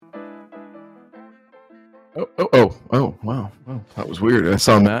Wow. Oh, that was weird. I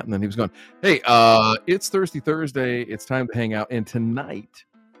saw Matt and then he was gone. Hey, it's Thursday. It's time to hang out. And tonight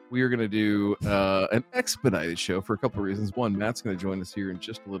we are going to do an expedited show for a couple of reasons. One, Matt's going to join us here in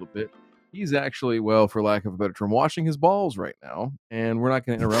just a little bit. He's actually, well, for lack of a better term, washing his balls right now. And we're not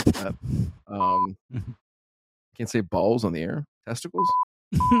going to interrupt that. Can't say balls on the air. Testicles?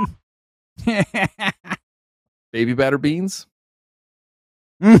 Baby batter beans?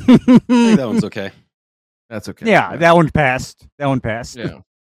 I think that one's okay. That's okay. Yeah, that one passed. Yeah.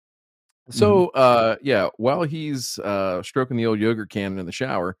 So, while he's stroking the old yogurt cannon in the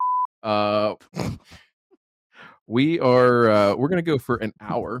shower, we're going to go for an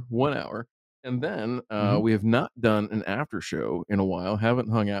hour, 1 hour, and then we have not done an after show in a while. Haven't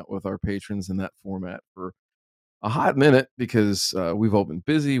hung out with our patrons in that format for a hot minute because we've all been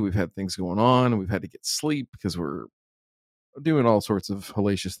busy. We've had things going on, and we've had to get sleep because we're doing all sorts of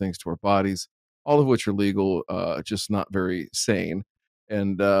hellacious things to our bodies, all of which are legal, just not very sane.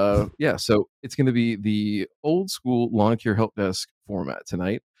 And so it's going to be the old school lawn care help desk format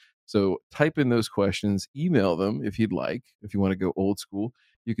tonight. So type in those questions, email them if you'd like. If you want to go old school,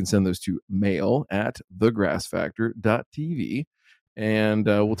 you can send those to mail@thegrassfactor.tv. And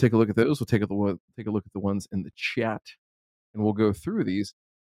we'll take a look at those. We'll take a look at the ones in the chat, and we'll go through these.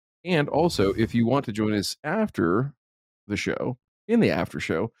 And also, if you want to join us after the show, in the after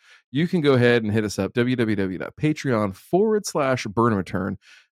show, you can go ahead and hit us up, www.patreon.com/Burnham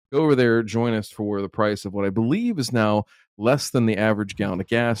Go over there, join us for the price of what I believe is now less than the average gallon of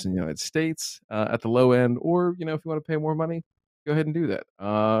gas in the United States at the low end. Or, if you want to pay more money, go ahead and do that.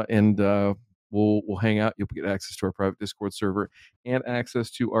 We'll hang out. You'll get access to our private Discord server and access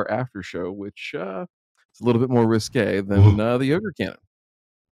to our after show, which is a little bit more risque than the yogurt cannon.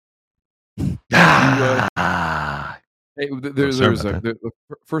 Hey, the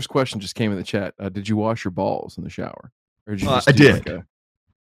first question just came in the chat. Did you wash your balls in the shower? Or did you I did.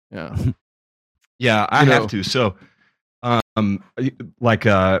 Yeah, I have to. So, right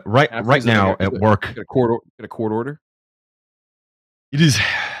now at work, get a court order.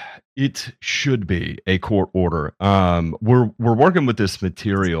 It should be a court order. We're working with this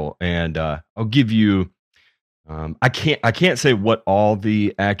material, and I'll give you. I can't say what all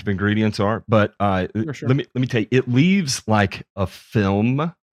the active ingredients are, but Sure. let me tell you, it leaves like a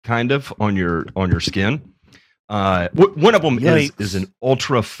film kind of on your skin. One of them is an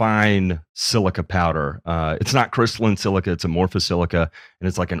ultra fine silica powder. It's not crystalline silica; it's amorphous silica, and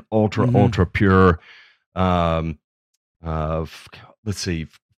it's like an ultra pure. Let's see,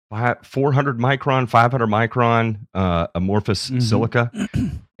 400 micron, 500 micron amorphous silica,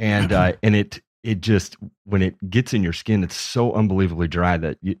 and it just, when it gets in your skin, it's so unbelievably dry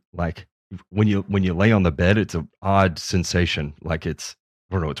that like when you lay on the bed, it's an odd sensation. Like it's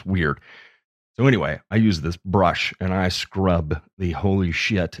weird. So anyway, I use this brush and I scrub the holy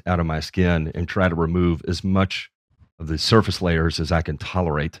shit out of my skin and try to remove as much of the surface layers as I can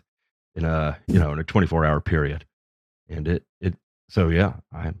tolerate in a 24-hour period. And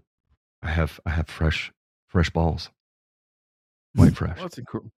I have fresh balls. Quite fresh. Well,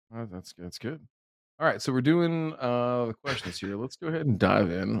 that's good. All right, so we're doing the questions here. Let's go ahead and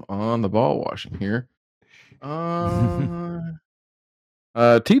dive in on the ball washing here.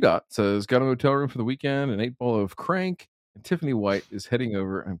 T-Dot says, got a hotel room for the weekend, an 8-ball of crank, and Tiffany White is heading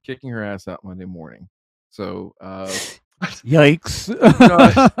over. I'm kicking her ass out Monday morning. So, yikes.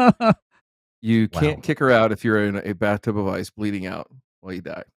 You can't kick her out if you're in a bathtub of ice bleeding out while you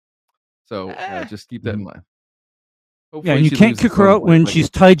die. So just keep that in mind. Hopefully and you can't kick her out when she's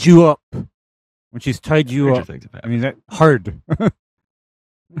tied you up. When she's tied you up. I mean, that's hard. All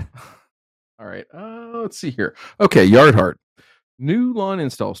right. Let's see here. Okay, Yard Heart. New lawn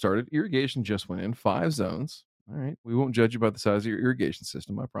install started. Irrigation just went in. 5 zones. All right. We won't judge you by the size of your irrigation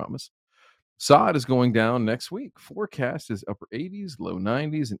system, I promise. Sod is going down next week. Forecast is upper 80s, low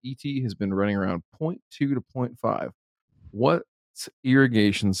 90s, and ET has been running around 0.2 to 0.5. What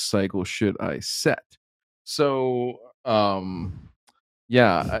irrigation cycle should I set? So, if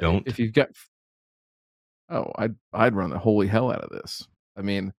you've got, I'd run the holy hell out of this. I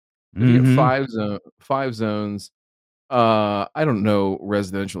mean, if you get 5 zones, I don't know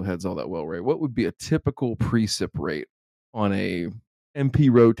residential heads all that well, right? What would be a typical precip rate on a MP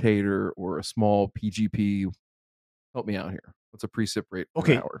rotator or a small PGP? Help me out here. What's a precip rate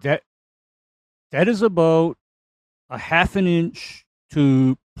per hour? That is about a half an inch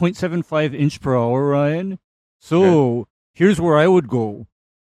to 0.75 inch per hour, Ryan. So here's where I would go.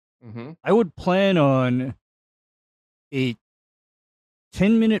 I would plan on a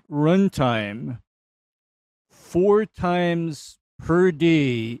 10-minute run time 4 times per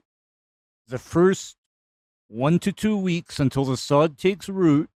day the first 1 to 2 weeks until the sod takes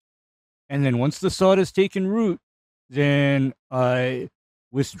root. And then once the sod has taken root, then I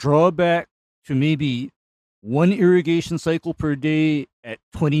withdraw back to maybe 1 irrigation cycle per day at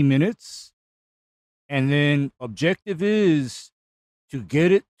 20 minutes. And then objective is to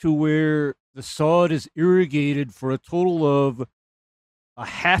get it to where the sod is irrigated for a total of a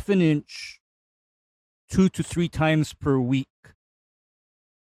half an inch 2 to 3 times per week.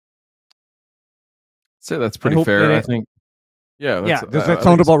 So that's pretty fair, I think. Yeah. Does that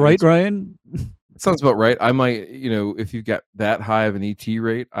sound about right, Ryan? It sounds about right. I might, if you've got that high of an ET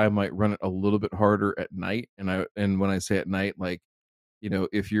rate, I might run it a little bit harder at night. And when I say at night, like,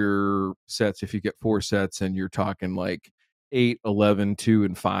 if if you get 4 sets and you're talking like 8, 11, 2,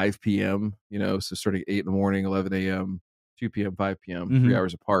 and 5 p.m., so starting at 8 in the morning, 11 a.m., 2 p.m., 5 p.m., 3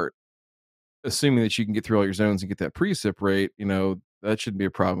 hours apart, assuming that you can get through all your zones and get that precip rate, that shouldn't be a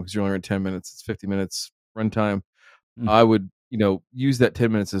problem because you're only in 10 minutes. It's 50 minutes runtime. I would, use that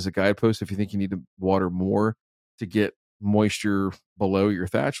 10 minutes as a guidepost if you think you need to water more to get moisture below your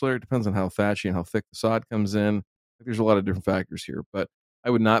thatch layer. It depends on how thatchy and how thick the sod comes in. There's a lot of different factors here, but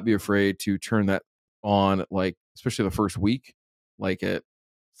I would not be afraid to turn that on, like, especially the first week, like at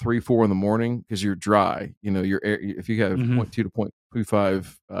 3, 4 in the morning, because you're dry. Your air, if you have 0.2 to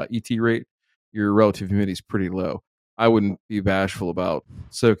 0.25 ET rate, your relative humidity is pretty low. I wouldn't be bashful about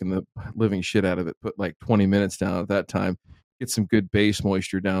soaking the living shit out of it. Put like 20 minutes down at that time, get some good base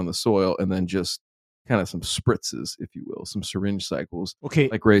moisture down in the soil, and then just kind of some spritzes, if you will, some syringe cycles. Okay,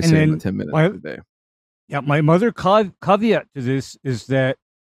 like Ray said, in 10 minutes a day. Yeah, my mother caveat to this is that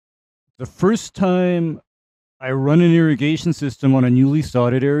the first time I run an irrigation system on a newly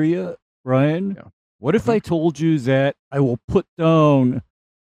sodded area, Ryan, what if I told you that I will put down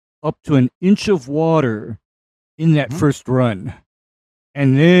up to an inch of water in that first run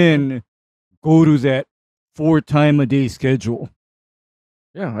and then go to that 4-time-a-day schedule?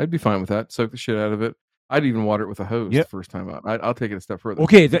 Yeah, I'd be fine with that. Soak the shit out of it. I'd even water it with a hose the first time out. I'll take it a step further.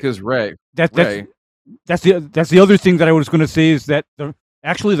 Okay, because Ray, that's the other thing that I was going to say is that the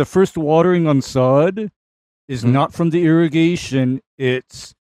first watering on sod is not from the irrigation.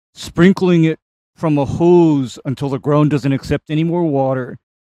 It's sprinkling it from a hose until the ground doesn't accept any more water,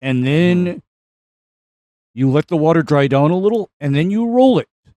 and then you let the water dry down a little, and then you roll it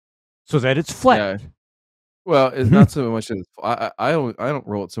so that it's flat. Yeah. Well, it's not so much that it's, I don't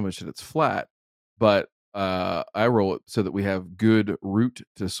roll it so much that it's flat, but I roll it so that we have good root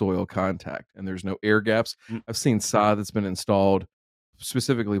to soil contact and there's no air gaps. I've seen sod that's been installed,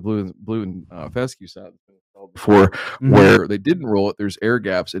 specifically blue and fescue sod that's been installed before, where they didn't roll it. There's air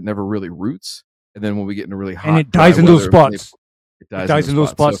gaps. It never really roots, and then when we get into really hot, and it dies in those spots. It dies in those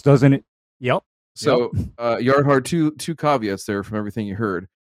spots, doesn't it? Yep. So, Yard Hard, two caveats there from everything you heard.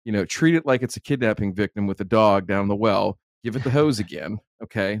 Treat it like it's a kidnapping victim with a dog down the well. Give it the hose again.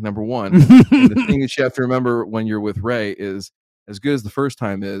 Okay, number one. And the thing that you have to remember when you're with Ray is, as good as the first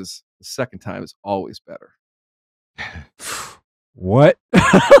time is, the second time is always better. What?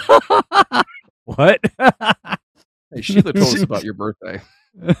 What? Hey, Sheila told us about your birthday.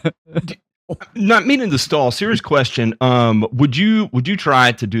 Not meaning to stall. Serious question. Would you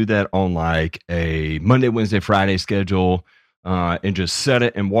try to do that on like a Monday, Wednesday, Friday schedule, and just set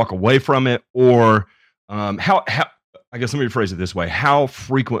it and walk away from it, or how? I guess let me rephrase it this way: how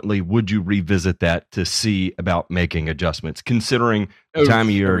frequently would you revisit that to see about making adjustments, considering the time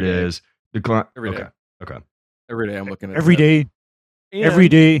of year it is? Every day. Okay. Every day I'm looking at every day.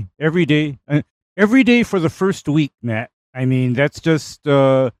 Every day for the first week, Matt. I mean, that's just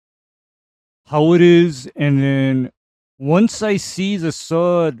how it is. And then once I see the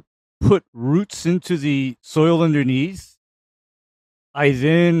sod put roots into the soil underneath, I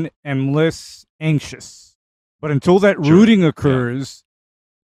then am less anxious. But until that rooting occurs,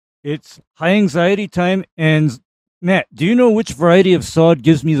 it's high anxiety time. And Matt, do you know which variety of sod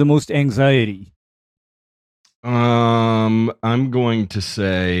gives me the most anxiety? I'm going to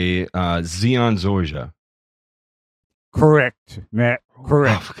say Xeon Zorja. Correct, Matt.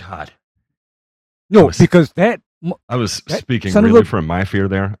 Correct. Oh God. No, because I was speaking really from my fear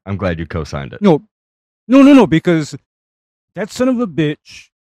there. I'm glad you co-signed it. No, because that son of a bitch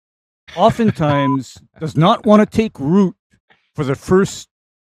oftentimes does not want to take root for the first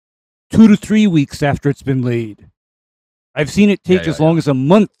 2 to 3 weeks after it's been laid. I've seen it take as long as a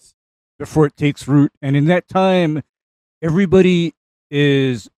month before it takes root, and in that time, everybody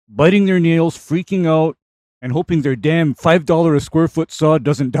is biting their nails, freaking out, and hoping their damn $5 a square foot sod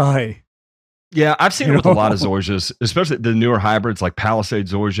doesn't die. Yeah, I've seen it with a lot of Zorjas, especially the newer hybrids like Palisade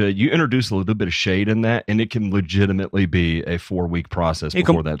Zorja. You introduce a little bit of shade in that, and it can legitimately be a 4-week process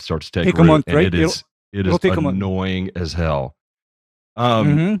before that starts to take root. A month, right? It is annoying as hell.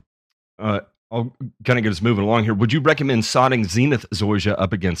 I'll kind of get us moving along here. Would you recommend sodding Zenith Zoysia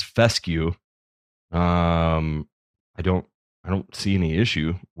up against fescue? I don't see any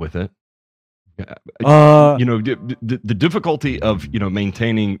issue with it. The difficulty of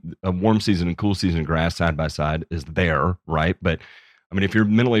maintaining a warm season and cool season grass side by side is there, right? But I mean, if you're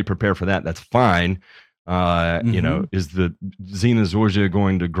mentally prepared for that, that's fine. Is the Zenith Zoysia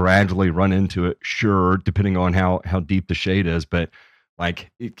going to gradually run into it? Sure, depending on how deep the shade is. But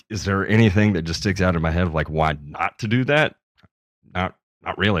like, is there anything that just sticks out in my head of like why not to do that? Not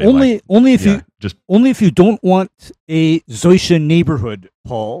really. Only if you don't want a Zoysia neighborhood,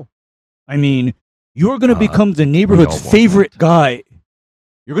 Paul. I mean, you're going to become the neighborhood's favorite guy.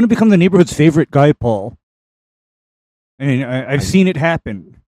 You're going to become the neighborhood's favorite guy, Paul. I mean, I've seen it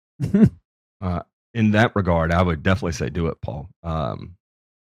happen. In that regard, I would definitely say do it, Paul.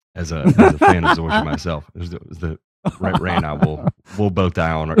 As a fan of Zoysia myself, Ray and I will both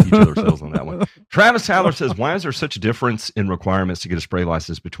die on each other's heels on that one. Travis Tyler says, why is there such a difference in requirements to get a spray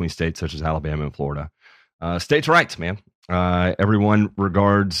license between states such as Alabama and Florida? States' rights, man. Everyone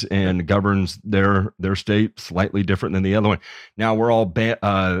regards and governs their state slightly different than the other one. Now we're all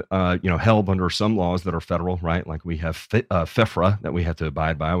held under some laws that are federal, right? Like we have FEFRA that we have to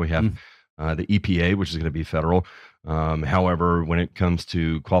abide by. We have the EPA, which is going to be federal. However, when it comes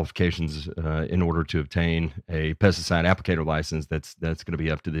to qualifications in order to obtain a pesticide applicator license, that's going to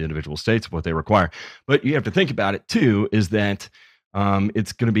be up to the individual states what they require. But you have to think about it too, is that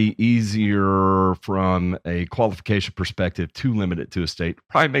it's going to be easier from a qualification perspective to limit it to a state.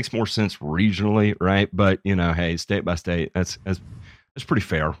 Probably makes more sense regionally, right? But hey, state by state, that's pretty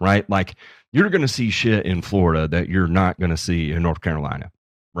fair, right? Like you're going to see shit in Florida that you're not going to see in North Carolina.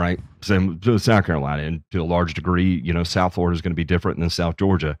 Right. Same to South Carolina, and to a large degree, South Florida is going to be different than South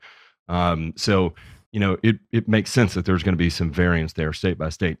Georgia. So it makes sense that there's going to be some variance there state by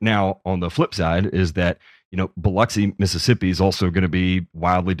state. Now, on the flip side is that, Biloxi, Mississippi is also going to be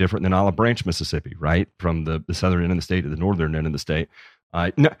wildly different than Olive Branch, Mississippi, right? From the southern end of the state to the northern end of the state.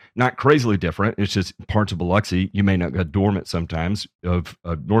 Not crazily different. It's just parts of Biloxi, you may not go dormant sometimes of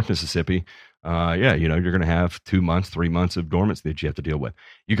North Mississippi. You're going to have 2 months, 3 months of dormancy that you have to deal with.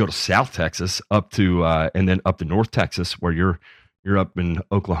 You go to South Texas up to, and then up to North Texas where you're up in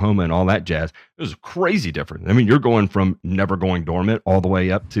Oklahoma and all that jazz. It was crazy different. I mean, you're going from never going dormant all the way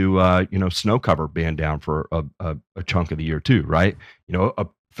up to, snow cover being down for a chunk of the year too, right?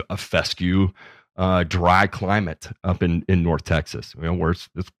 A fescue, dry climate up in North Texas, where it's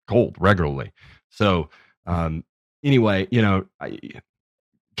cold regularly. So, anyway,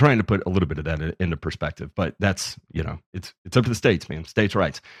 trying to put a little bit of that into perspective, but that's, it's up to the states, man. States'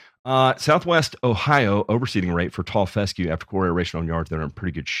 rights. Southwest Ohio overseeding rate for tall fescue after core aeration on yards that are in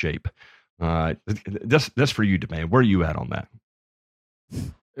pretty good shape. That's for you, Demand. Where are you at on that?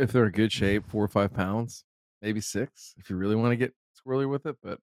 If they're in good shape, 4 or 5 pounds, maybe 6, if you really want to get squirrely with it,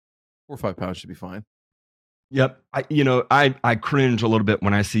 but 4 or 5 pounds should be fine. Yep. I cringe a little bit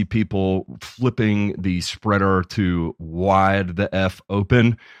when I see people flipping the spreader to wide the F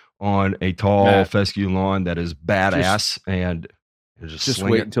open on a tall fescue lawn that is badass and just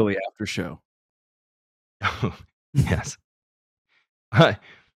wait until the after show. Yes. And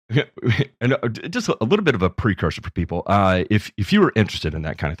just a little bit of a precursor for people. If you were interested in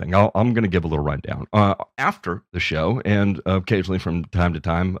that kind of thing, I'm going to give a little rundown after the show, and occasionally from time to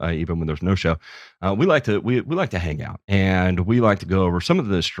time, even when there's no show, we like to hang out, and we like to go over some of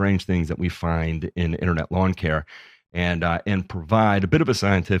the strange things that we find in internet lawn care, and provide a bit of a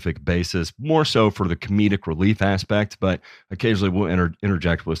scientific basis, more so for the comedic relief aspect, but occasionally we'll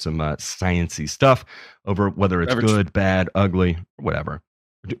interject with some sciencey stuff over whether it's good, bad, ugly, whatever.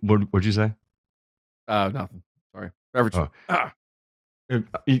 What'd you say? Nothing. Sorry. Beverage.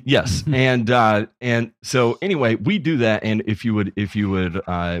 Yes, and so anyway, we do that. And if you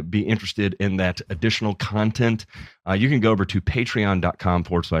would be interested in that additional content, you can go over to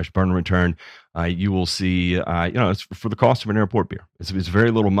patreon.com/burn and return. You will see, it's for the cost of an airport beer. It's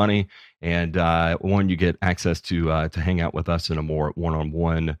very little money, and you get access to hang out with us in a more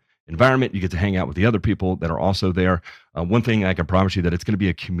one-on-one environment. You get to hang out with the other people that are also there. One thing I can promise you that it's going to be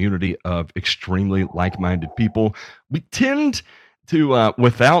a community of extremely like-minded people. We tend to,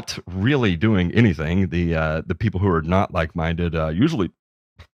 without really doing anything, the people who are not like-minded usually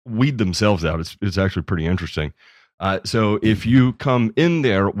weed themselves out. It's actually pretty interesting. So if you come in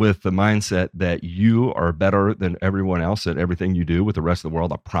there with the mindset that you are better than everyone else at everything you do with the rest of the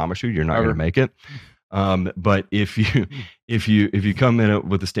world, I promise you're not going to make it. But if you come in it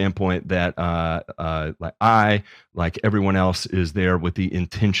with the standpoint that like everyone else is there with the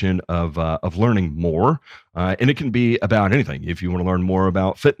intention of learning more, and it can be about anything. If you want to learn more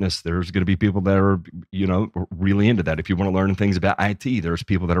about fitness, there's going to be people that are really into that. If you want to learn things about IT, there's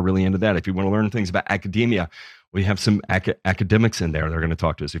people that are really into that. If you want to learn things about academia, we have some academics in there. They're going to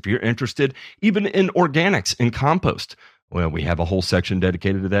talk to us. If you're interested, even in organics and compost, well, we have a whole section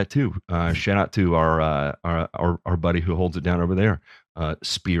dedicated to that too. Shout out to our buddy who holds it down over there,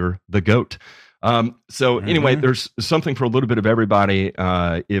 Spear the Goat. So anyway, there's something for a little bit of everybody.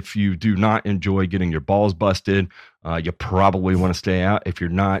 If you do not enjoy getting your balls busted, you probably want to stay out. If you're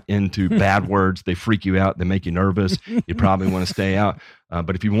not into bad words, they freak you out, they make you nervous, you probably want to stay out.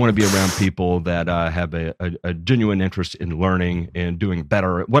 But if you want to be around people that have a genuine interest in learning and doing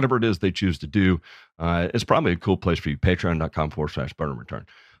better at whatever it is they choose to do, it's probably a cool place for you. Patreon.com/burn and return.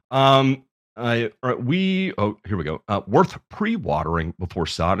 Here we go. Worth pre-watering before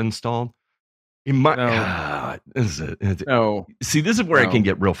sod installed. No. See, this is where it can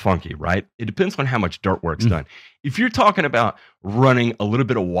get real funky, right? It depends on how much dirt work's done. If you're talking about running a little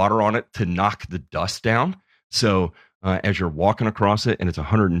bit of water on it to knock the dust down, so as you're walking across it and it's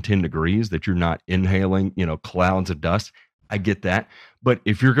 110 degrees, that you're not inhaling, clouds of dust, I get that. But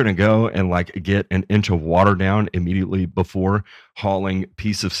if you're going to go and like get an inch of water down immediately before hauling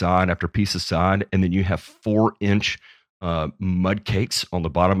piece of sod after piece of sod, and then you have 4-inch mud cakes on the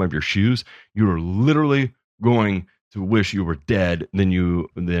bottom of your shoes, you are literally going to wish you were dead.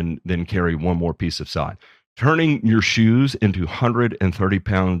 Then carry one more piece of sod. Turning your shoes into 130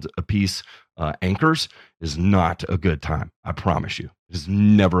 pounds a piece anchors is not a good time. I promise you, it is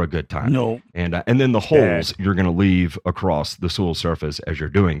never a good time. No, and then the holes you're going to leave across the soil surface as you're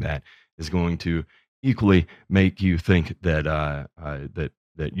doing that is going to equally make you think that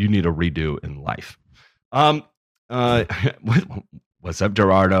that you need a redo in life. What's up,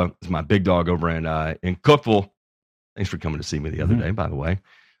 Gerardo? It's my big dog over in Cookville. Thanks for coming to see me the other day, by the way.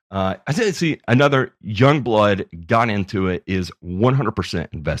 I said, see, another young blood got into it, is 100%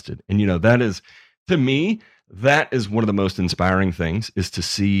 invested. And, that is, to me, that is one of the most inspiring things, is to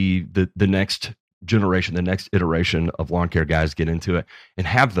see the next generation, the next iteration of lawn care guys get into it and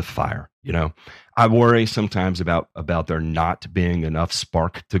have the fire. I worry sometimes about there not being enough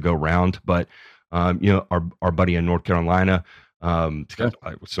spark to go round, but our buddy in North Carolina,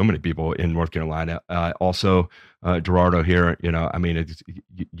 so many people in North Carolina, also Gerardo here,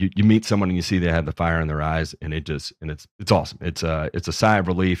 you meet someone and you see they have the fire in their eyes, and it's awesome. It's a sigh of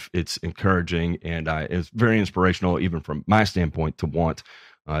relief. It's encouraging, and it's very inspirational, even from my standpoint, to want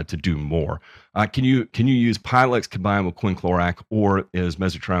to do more. Can you use Pilex combined with quinclorac, or is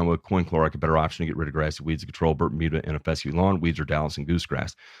mesotrione with quinclorac a better option to get rid of grassy weeds and control Bermuda and a fescue lawn, weeds, or Dallas and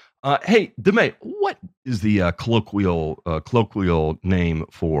goosegrass? Hey, DeMay, what is the colloquial name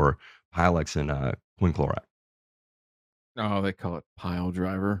for Pilex and quinclorac? Oh, they call it pile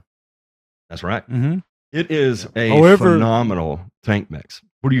driver. That's right. Mm-hmm. It is a phenomenal tank mix.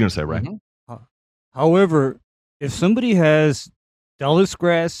 What are you going to say, Ray? Mm-hmm. However, if somebody has Dallas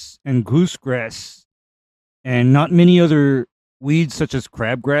grass and goosegrass and not many other weeds such as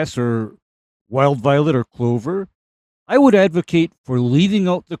crabgrass or wild violet or clover, I would advocate for leaving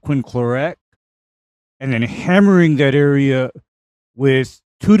out the quinclorac and then hammering that area with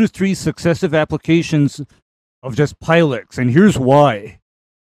 2 to 3 successive applications of just Pilex. And here's why.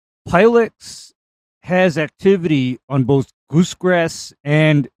 Pilex has activity on both goosegrass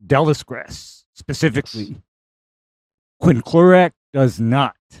and Dallas grass specifically. Quinclorac does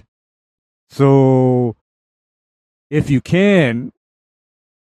not. So if you can,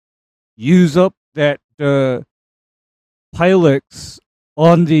 use up that Pilex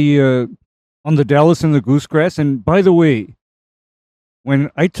on the Dallas and the goosegrass. And by the way,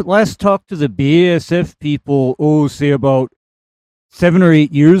 when I last talked to the BASF people, say about 7 or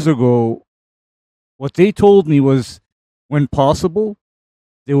 8 years ago, what they told me was, when possible,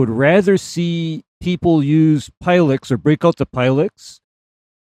 they would rather see people use Pilex or break out the Pilex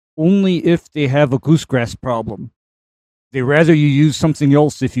only if they have a goosegrass problem. They rather you use something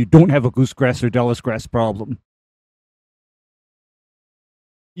else if you don't have a goosegrass or Dallas grass problem.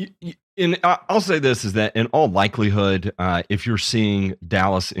 And I'll say this, is that in all likelihood, if you're seeing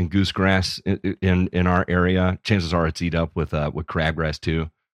Dallas and goosegrass in our area, chances are it's eat up with crabgrass too.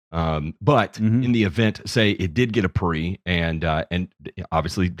 But in the event, say it did get a pre, and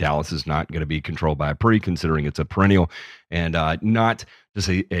obviously Dallas is not going to be controlled by a pre, considering it's a perennial, and not just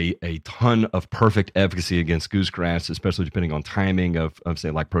a ton of perfect efficacy against goosegrass, especially depending on timing of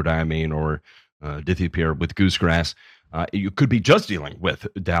say like prodiamine or dithiopyr with goosegrass. You could be just dealing with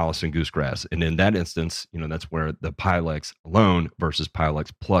Dallas and goosegrass, and in that instance, that's where the Pilex alone versus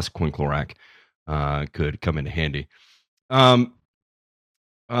Pilex plus quinclorac could come into handy.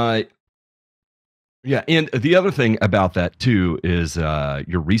 Yeah, and the other thing about that too is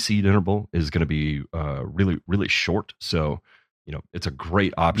your reseed interval is going to be really, really short. So, it's a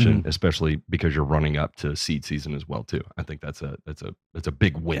great option, especially because you're running up to seed season as well too. I think that's a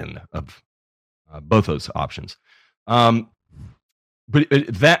big win of both those options. But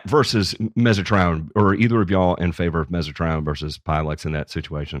that versus mesotrione, or either of y'all in favor of mesotrione versus Pilex in that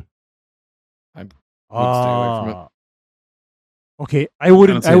situation? I would stay away from it. Okay, I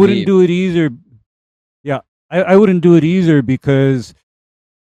wouldn't do it either. Yeah, I wouldn't do it either because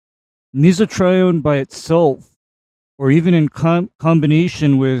mesotrione by itself, or even in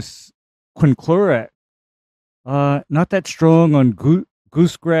combination with quinclorac, not that strong on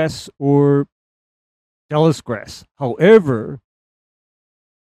goosegrass or Dallas grass. However,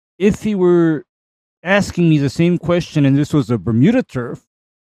 if he were asking me the same question and this was a Bermuda turf,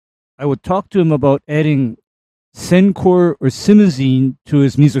 I would talk to him about adding Sencor or Simazine to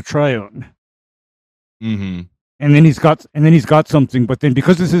his mesotrione. Mm-hmm. And then he's got something. But then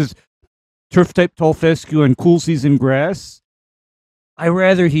because this is turf type tall fescue and cool season grass, I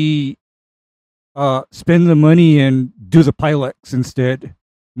rather he spend the money and do the Pilex instead.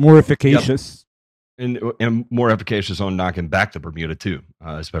 More efficacious. Yep. And more efficacious on knocking back the Bermuda too,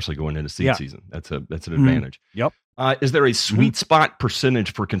 especially going into seed season. That's an advantage. Yep. Is there a sweet spot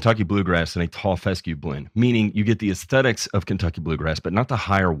percentage for Kentucky bluegrass in a tall fescue blend? Meaning you get the aesthetics of Kentucky bluegrass, but not the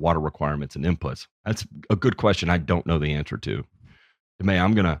higher water requirements and inputs. That's a good question. I don't know the answer to. May,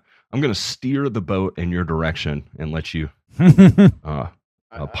 I'm gonna steer the boat in your direction and let you ponder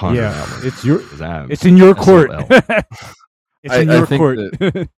that one. It's in your court. It's in your court.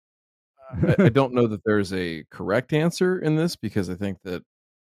 I don't know that there's a correct answer in this because I think that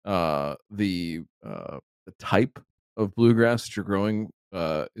the type of bluegrass that you're growing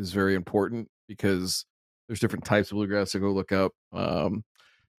is very important because there's different types of bluegrass to go look up. In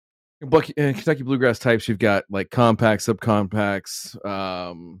Kentucky bluegrass types, you've got like compacts, subcompacts.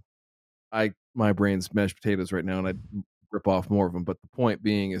 My brain's mashed potatoes right now, and I'd rip off more of them. But the point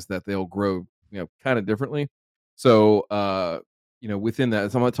being is that they'll grow, kind of differently. So, within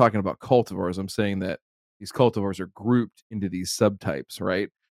that, so I'm not talking about cultivars. I'm saying that these cultivars are grouped into these subtypes, right?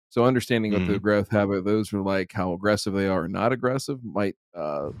 So understanding what the growth habit of those are like, how aggressive they are or not aggressive might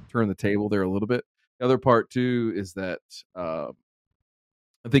turn the table there a little bit. The other part too is that I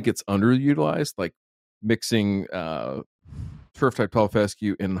think it's underutilized, like mixing turf type tall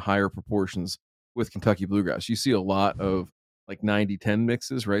fescue in higher proportions with Kentucky bluegrass. You see a lot of like 90-10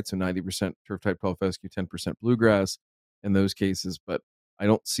 mixes, right? So 90% turf type tall fescue, 10% bluegrass in those cases, but I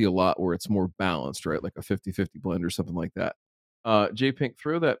don't see a lot where it's more balanced, right? Like a 50-50 blend or something like that. J Pink,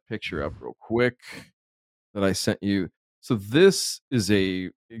 throw that picture up real quick that I sent you. So this is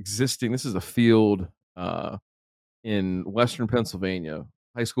a field in Western Pennsylvania,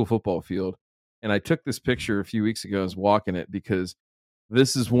 high school football field. And I took this picture a few weeks ago. I was walking it because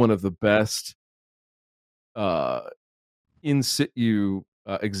this is one of the best in situ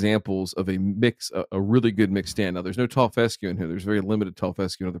examples of a really good mixed stand. Now, there's no tall fescue in here. There's very limited tall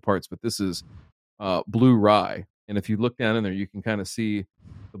fescue in other parts, but this is blue rye. And if you look down in there, you can kind of see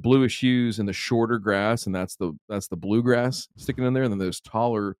the bluish hues and the shorter grass, and that's the bluegrass sticking in there. And then those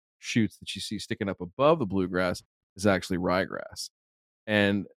taller shoots that you see sticking up above the bluegrass is actually ryegrass.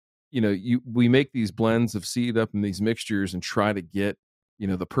 And we make these blends of seed up in these mixtures and try to get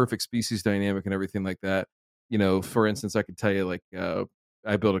the perfect species dynamic and everything like that. For instance, I could tell you like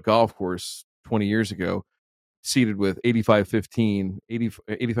I built a golf course 20 years ago, seeded with 85%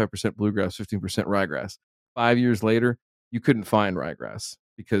 bluegrass, 15% ryegrass. 5 years later, you couldn't find ryegrass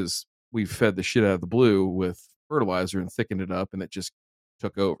because we fed the shit out of the blue with fertilizer and thickened it up, and it just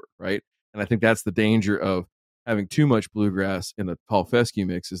took over, right? And I think that's the danger of having too much bluegrass in a tall fescue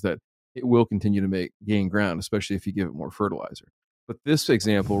mix, is that it will continue to gain ground, especially if you give it more fertilizer. But this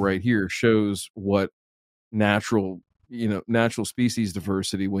example right here shows what natural species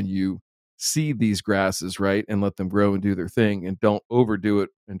diversity, when you seed these grasses, right, and let them grow and do their thing and don't overdo it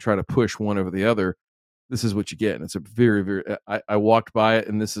and try to push one over the other, this is what you get. And it's a very, very, I walked by it,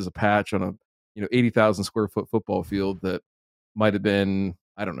 and this is a patch on a 80,000 square foot football field that might have been,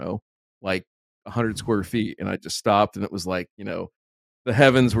 I don't know, like 100 square feet. And I just stopped, and it was like, the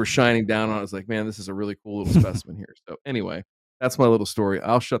heavens were shining down on it. I was like, man, this is a really cool little specimen here. So anyway, that's my little story.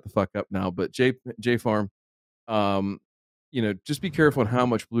 I'll shut the fuck up now. But J Farm, just be careful on how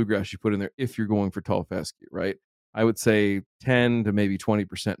much bluegrass you put in there if you're going for tall fescue, right? I would say 10 to maybe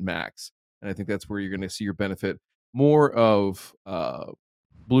 20% max. And I think that's where you're going to see your benefit. more of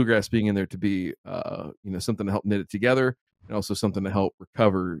bluegrass being in there to be something to help knit it together, and also something to help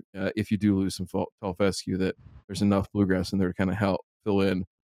recover if you do lose some tall fescue, that there's enough bluegrass in there to kind of help fill in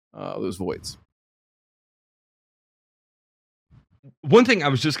those voids. One thing I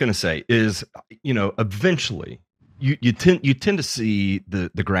was just going to say is, eventually you tend to see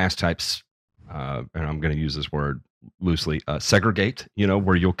the grass types, and I'm going to use this word loosely, segregate,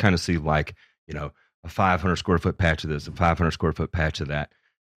 where you'll kind of see like, a 500 square foot patch of this, a 500 square foot patch of that.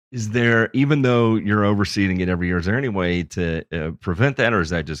 Is there, even though you're overseeding it every year, is there any way to prevent that, or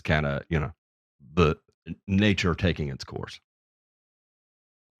is that just kind of, the nature taking its course?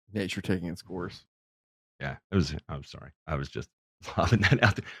 Nature taking its course. Yeah, I'm sorry. I was just lobbing that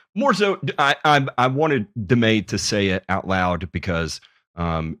out there. More so, I wanted DeMay to say it out loud because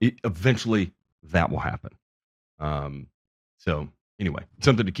eventually that will happen. So anyway,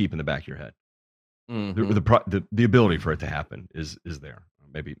 something to keep in the back of your head. Mm-hmm. The ability for it to happen is there.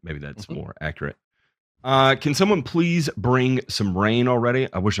 Maybe that's more accurate. Can someone please bring some rain already?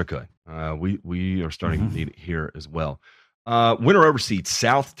 I wish I could. We are starting to need it here as well. Winter overseed,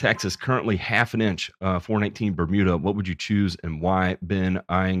 South Texas, currently half an inch, 419 Bermuda. What would you choose and why? Ben,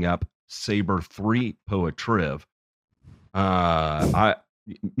 eyeing up Sabre 3 Poa Triv.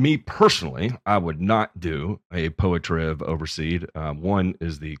 Me personally, I would not do a Poa Triv overseed. One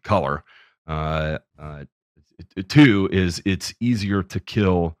is the color. Two is it's easier to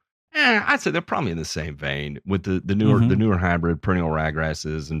kill. I'd say they're probably in the same vein with the newer hybrid perennial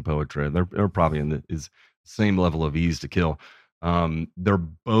ryegrasses and Poa Triv. They're probably in the same level of ease to kill. They're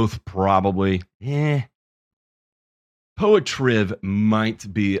both probably Poa Triv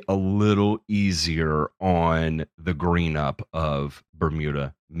might be a little easier on the green up of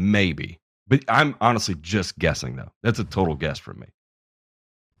Bermuda, maybe. But I'm honestly just guessing, though. That's a total guess from me.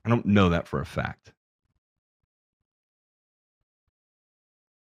 I don't know that for a fact.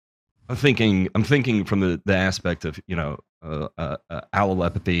 I'm thinking from the aspect of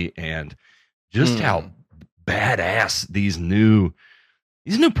allolepathy and just how badass these new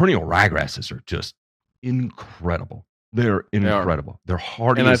perennial ryegrasses are. Just incredible. They're incredible. They're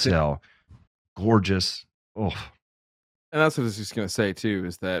hardy as hell, gorgeous. Oh, and that's what I was just going to say too.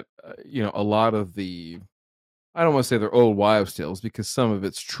 Is that a lot of the, I don't want to say they're old wives' tales because some of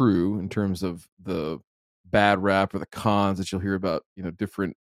it's true in terms of the bad rap or the cons that you'll hear about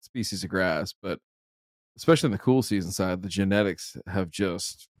different species of grass, but especially in the cool season side, the genetics have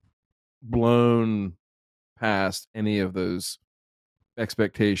just blown past any of those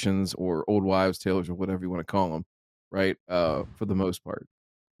expectations or old wives' tales or whatever you want to call them, right? For the most part,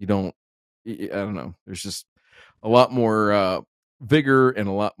 I don't know. There's just a lot more vigor and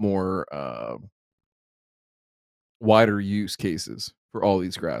a lot more wider use cases for all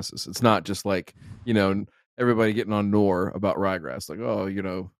these grasses. It's not just like everybody getting on Nor about ryegrass, like, oh,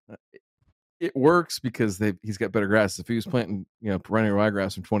 it works because he's got better grass. If he was planting, perennial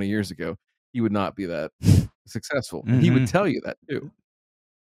ryegrass from 20 years ago, he would not be that successful. And he would tell you that too.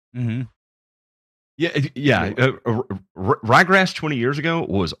 Mm-hmm. Yeah. Ryegrass 20 years ago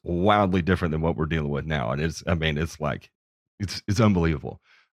was wildly different than what we're dealing with now, and it's unbelievable.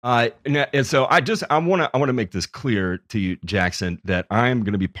 And so I want to make this clear to you, Jackson, that I'm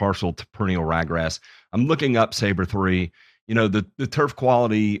going to be partial to perennial ryegrass. I'm looking up Sabre 3. The turf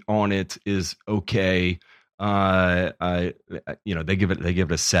quality on it is okay. They give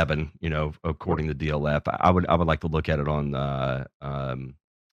it a 7. According to DLF. I would like to look at it on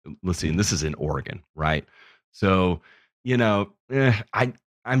let's see, and this is in Oregon, right? So I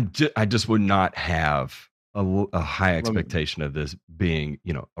just would not have a high expectation of this being,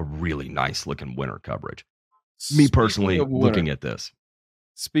 a really nice looking winter coverage. Me personally, looking at this.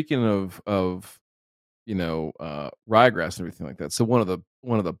 Speaking of ryegrass and everything like that. So one of the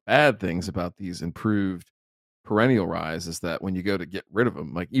bad things about these improved perennial ryes is that when you go to get rid of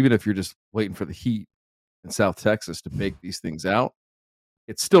them, like even if you're just waiting for the heat in South Texas to bake these things out,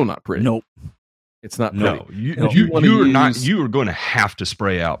 it's still not pretty. Nope. It's not pretty. No, you are going to have to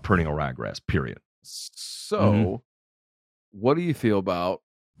spray out perennial ryegrass, period. So what do you feel about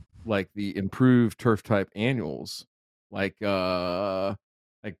like the improved turf type annuals, like Barenbrug?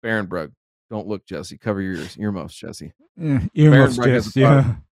 Don't look, Jesse. Cover your earmuffs, Jesse. Yeah, earmuffs, Jesse.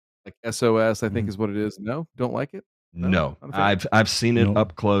 Yeah. Like SOS, I think is what it is. No, don't like it. No. I've seen it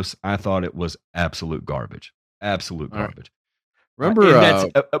up close. I thought it was absolute garbage. Absolute garbage. Remember,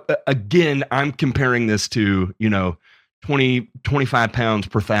 again, I'm comparing this to 25 pounds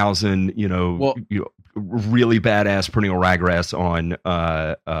per thousand. Really badass perennial ryegrass on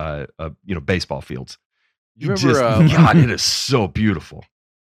baseball fields. God, it is so beautiful.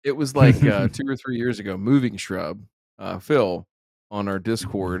 It was like 2 or 3 years ago. Moving Shrub, Phil, on our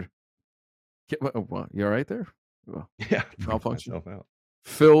Discord. Well, you all right there? Well, Yeah, malfunction.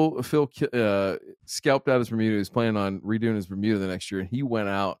 Phil scalped out his Bermuda. He was planning on redoing his Bermuda the next year, and he went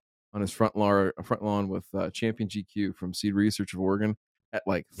out on his front lawn with Champion GQ from Seed Research of Oregon at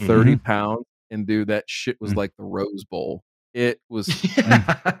like 30 pounds. And dude, that shit was like the Rose Bowl. It was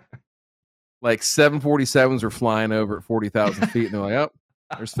like 747s were flying over at 40,000 feet, and they're like, "Oh,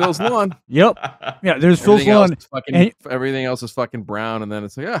 there's Phil's lawn." Yep. Yeah, there's Phil's lawn. Everything else is fucking brown, and then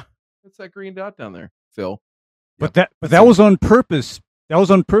it's like, "Yeah, what's that green dot down there, Phil?" But that was on purpose. That was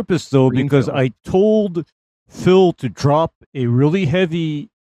on purpose, though, because I told Phil to drop a really heavy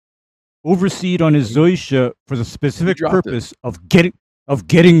overseed on his zoysia for the specific purpose of getting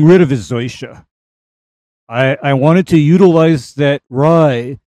rid of his zoysia. I wanted to utilize that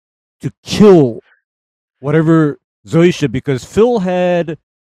rye to kill whatever zoysia, because Phil had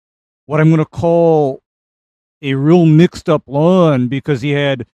what I'm going to call a real mixed up lawn, because he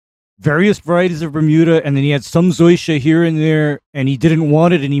had various varieties of Bermuda, and then he had some zoysia here and there, and he didn't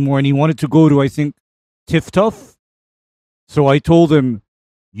want it anymore, and he wanted to go to, I think, Tiff Tuff. So I told him,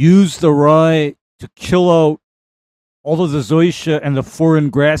 use the rye to kill out all of the zoysia and the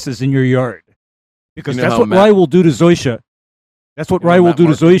foreign grasses in your yard, because that's what rye will do to zoysia. That's what rye will do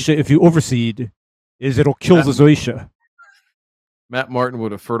to zoysia if you overseed, is it'll kill the zoysia. Matt Martin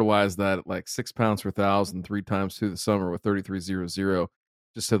would have fertilized that at like 6 pounds per 1,000 3 times through the summer with 3300,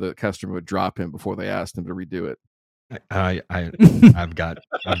 just so the customer would drop him before they asked him to redo it. I've got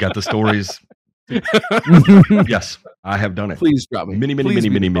the stories. Yes, I have done it. Please drop me.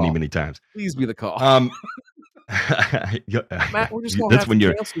 Many times. Please be the call. Matt, we're just going to have to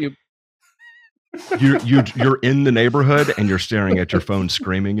cancel you. You're in the neighborhood and you're staring at your phone,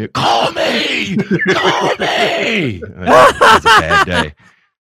 screaming it. Call me! Call me! It's a bad day.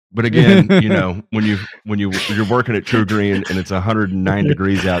 But again, when you're working at True Green and it's 109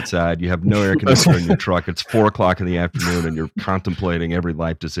 degrees outside, you have no air conditioner in your truck. It's 4:00 in the afternoon, and you're contemplating every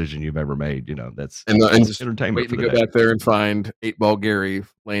life decision you've ever made. That's and just entertainment. Waiting to go back there and find 8-Ball Gary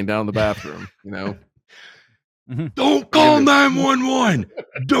laying down in the bathroom. Don't call 911.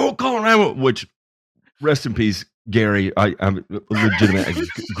 Don't call 911. Which, rest in peace, Gary. I'm a legitimate,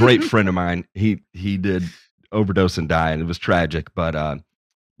 great friend of mine. He did overdose and die, and it was tragic. But one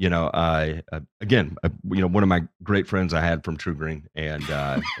of my great friends I had from True Green, and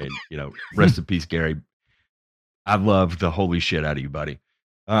rest in peace, Gary. I love the holy shit out of you, buddy.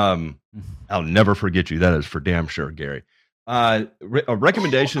 I'll never forget you. That is for damn sure, Gary.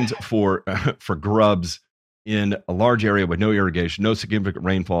 Recommendations for grubs in a large area with no irrigation, no significant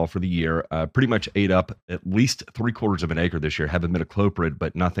rainfall for the year. Pretty much ate up at least 3/4 of an acre this year. Have imidacloprid,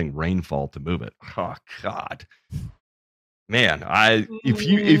 but nothing rainfall to move it. Oh God. Man, if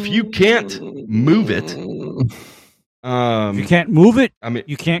you can't move it, if you can't move it, I mean,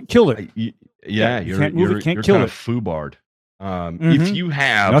 you can't kill it. You can't move it, can't kill it. Foobarred. If you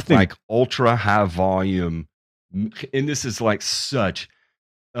have like ultra high volume, and this is like such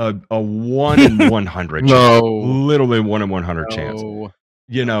a 1 in 100 chance, literally 1 in 100 chance.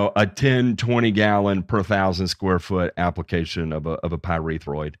 A 10, 20 gallon per 1,000 square foot application of a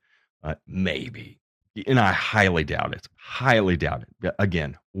pyrethroid, maybe. And I highly doubt it.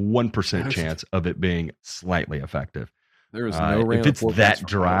 Again, 1% chance of it being slightly effective. There is no rain. If it's that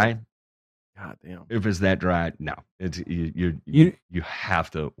dry, God damn. If it's that dry, no. It's you have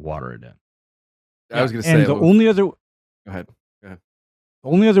to water it in. I was going to say. The only other. Go ahead. The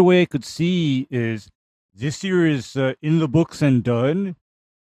only other way I could see is this year is in the books and done.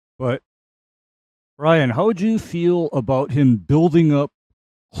 But Ryan, how would you feel about him building up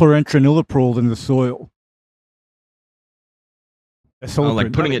chlorantraniliprole in the soil?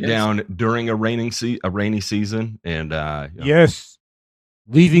 Like putting it down during a rainy season, and yes,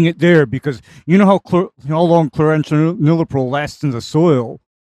 leaving it there, because you know how long chlorantraniliprole lasts in the soil?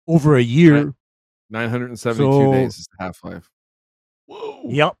 Over a year. 972 days is the half-life. Whoa.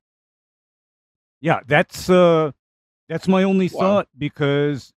 Yep. Yeah, that's my only thought,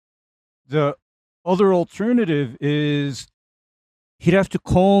 because the other alternative is he'd have to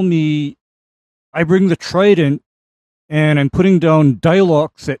call me. I bring the Trident, and I'm putting down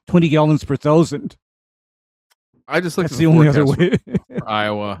Dialox at 20 gallons per 1,000. I just looked at the only other way for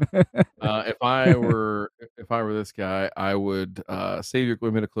Iowa. If I were this guy, I would save your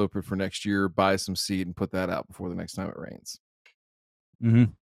imidacloprid for next year, buy some seed, and put that out before the next time it rains.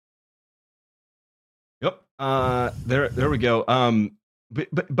 Mm-hmm. Yep. There we go.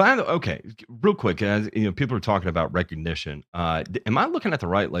 But by the okay, real quick, as people are talking about recognition. Am I looking at the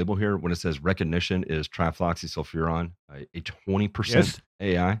right label here when it says recognition is trifloxysulfuron, a 20%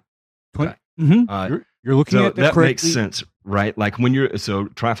 AI? 20, Okay. you're looking So at that correctly. makes sense, right? Like when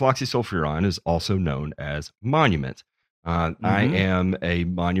trifloxysulfuron is also known as monument. I am a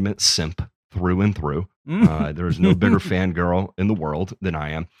monument simp through and through. There is no bigger fangirl in the world than I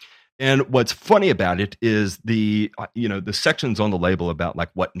am. And what's funny about it is the sections on the label about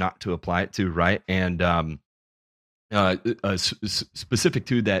like what not to apply it to, right? And specific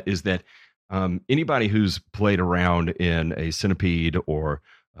to that is that anybody who's played around in a Centipede or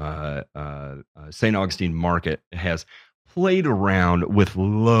St. Augustine Market has played around with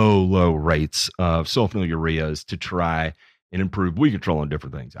low rates of sulfonylureas to try and improve weed control on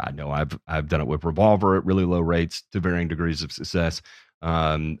different things. I know I've done it with Revolver at really low rates to varying degrees of success.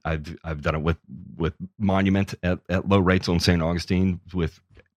 I've done it with Monument at low rates on St. Augustine with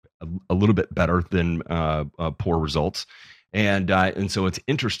a little bit better than poor results. And so it's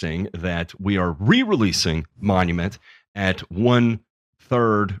interesting that we are re-releasing Monument at 1/3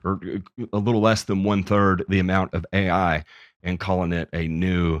 or a little less than 1/3 the amount of AI and calling it a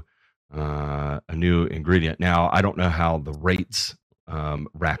new ingredient. Now I don't know how the rates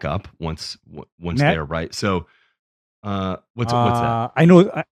rack up once Matt, they're right. So what's that? I know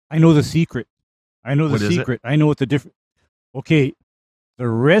the secret. I know the secret. I know what the difference. Okay, the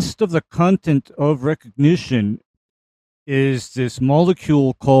rest of the content of recognition is this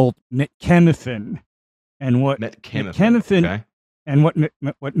molecule called metcamephin, and what metcamephin okay. and what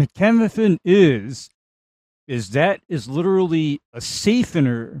metcamephin is that is literally a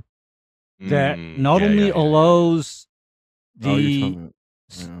safener that not only allows the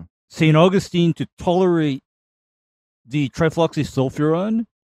St. Augustine to tolerate the trifloxysulfuron,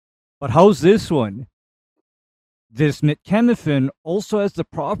 but how's this one? This metcamephin also has the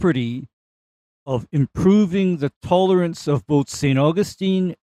property of improving the tolerance of both St.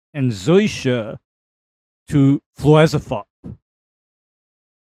 Augustine and Zoysia to fluazepop.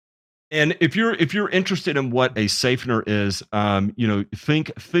 And if you're interested in what a safener is,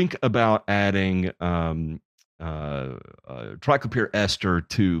 think about adding triclopyr ester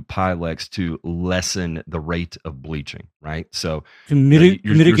to Pylex to lessen the rate of bleaching, right? So to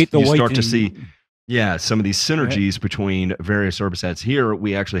mitigate the whitening. You start to see, some of these synergies between various herbicides. Here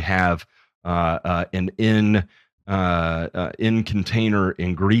we actually have an in container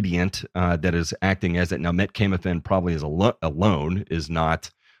ingredient that is acting as it. Now metcamephin probably is alone is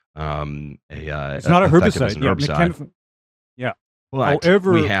not it's not a herbicide. But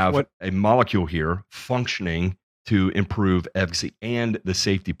however, we have a molecule here functioning to improve efficacy and the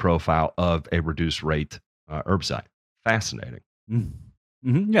safety profile of a reduced rate herbicide. Fascinating.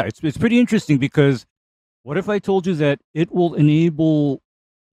 Mm-hmm. Yeah, it's pretty interesting because what if I told you that it will enable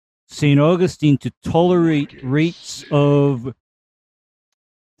St. Augustine to tolerate rates of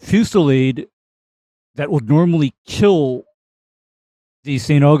fusilade that would normally kill the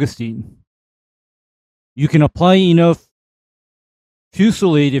St. Augustine? You can apply enough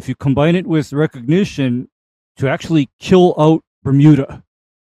fusilade if you combine it with recognition to actually kill out Bermuda.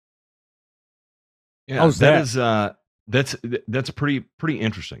 Yeah, how's that? That's pretty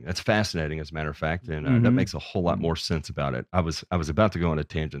interesting. That's fascinating, as a matter of fact, and that makes a whole lot more sense about it. I was about to go on a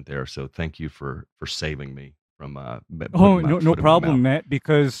tangent there, so thank you for saving me from. No problem, Matt.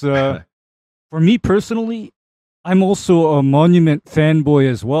 Because for me personally, I'm also a Monument fanboy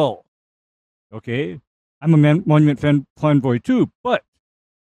as well. Okay, I'm a Monument fanboy too, but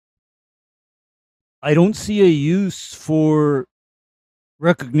I don't see a use for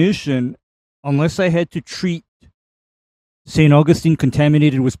recognition unless I had to treat St. Augustine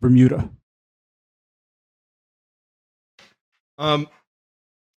contaminated with Bermuda.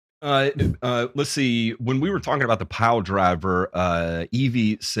 Let's see. When we were talking about the pile driver,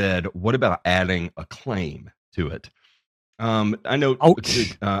 Evie said, "What about adding a claim to it?" I know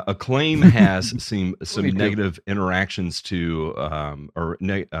a claim has some negative interactions to,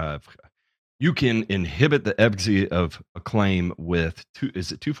 you can inhibit the efficacy of a claim with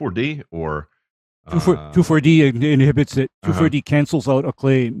is it 2,4-D or 2,4-D inhibits it. 2,4-D cancels out a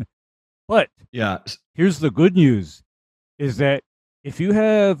claim. But here's the good news: is that if you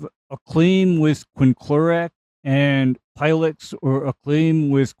have a claim with quinclorac and Pylex, or a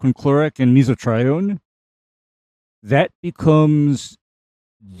claim with quinclorac and mesotrione, that becomes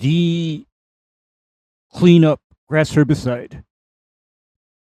the cleanup grass herbicide.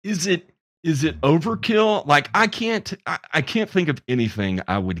 Is it overkill? Like I can't think of anything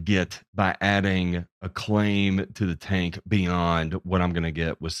I would get by adding a claim to the tank beyond what I'm going to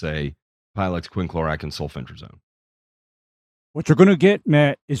get with, say, Pylex, quinclorac, and sulfentrazone. What you're going to get,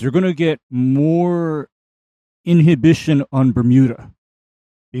 Matt, is you're going to get more inhibition on Bermuda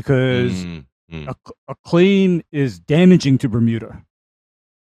because a claim is damaging to Bermuda.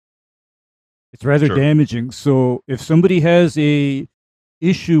 It's rather damaging. So if somebody has a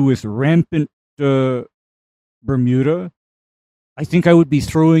issue with rampant Bermuda, I think I would be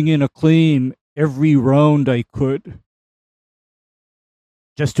throwing in a claim every round I could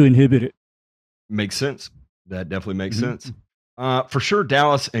just to inhibit it. Makes sense. That definitely makes sense. For sure,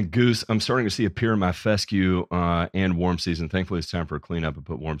 Dallas and Goose, I'm starting to see appear in my fescue and warm season. Thankfully, it's time for a cleanup and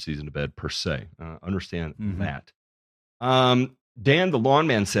put warm season to bed per se. Understand that. Dan, the lawn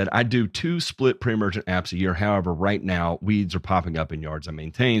man, said, I do 2 split pre-emergent apps a year. However, right now, weeds are popping up in yards I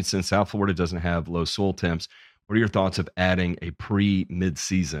maintain. Since South Florida doesn't have low soil temps, what are your thoughts of adding a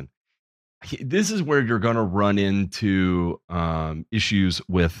pre-mid-season? This is where you're going to run into issues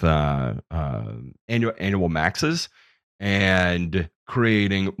with annual maxes and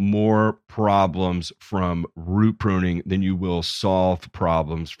creating more problems from root pruning than you will solve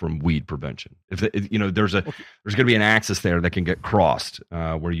problems from weed prevention. If there's going to be an axis there that can get crossed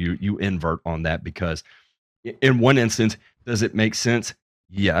where you invert on that, because in one instance, does it make sense?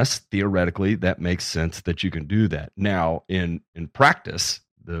 Yes, theoretically, that makes sense that you can do that. Now, in practice,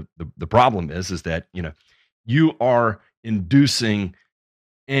 the problem is that you are inducing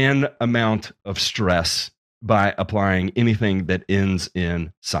an amount of stress by applying anything that ends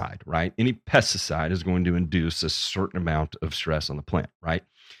in side, right? Any pesticide is going to induce a certain amount of stress on the plant, right?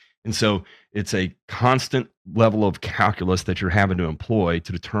 And so it's a constant level of calculus that you're having to employ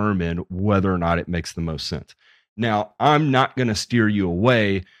to determine whether or not it makes the most sense. Now, I'm not going to steer you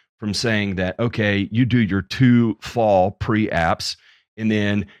away from saying that, okay, you do your 2 fall pre-apps, and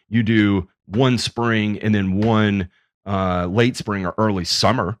then you do 1 spring and then 1 late spring or early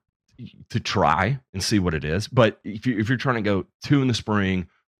summer to try and see what it is. But if you're trying to go 2 in the spring,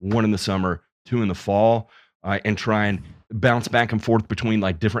 1 in the summer, 2 in the fall, and try and bounce back and forth between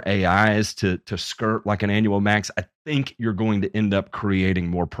like different AIs to skirt like an annual max, I think you're going to end up creating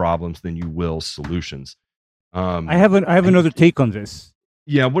more problems than you will solutions. I have another take on this.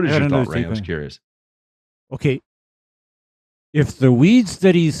 Yeah, what is your thought, Ray? I was curious. Okay. If the weeds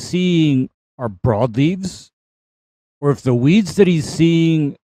that he's seeing are broadleaves, or if the weeds that he's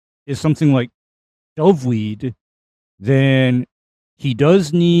seeing is something like doveweed, then he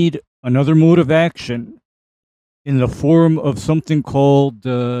does need another mode of action in the form of something called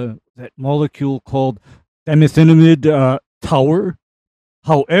that molecule called dimethenamide tower.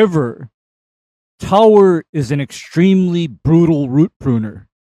 However, tower is an extremely brutal root pruner.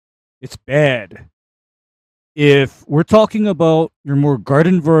 It's bad. If we're talking about your more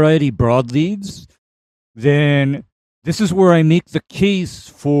garden variety broadleaves, then this is where I make the case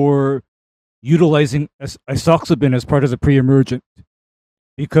for utilizing isoxaben as part of the pre-emergent.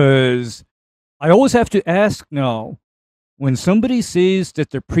 Because I always have to ask now, when somebody says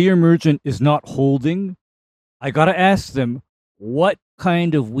that their pre-emergent is not holding, I got to ask them, what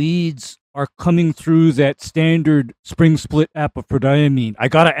kind of weeds are coming through that standard spring split app of prodiamine? I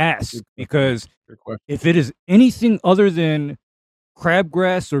got to ask, because if it is anything other than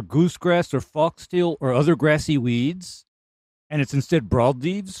crabgrass or goosegrass or foxtail or other grassy weeds, and it's instead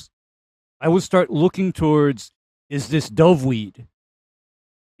broadleaves, I would start looking towards, is this doveweed?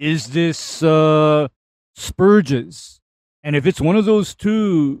 Is this spurges? And if it's one of those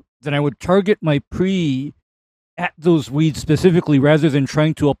two, then I would target my pre at those weeds specifically rather than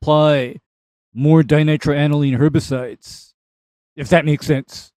trying to apply more dinitroaniline herbicides, if that makes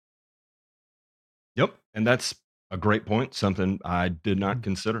sense. Yep, and that's a great point, something I did not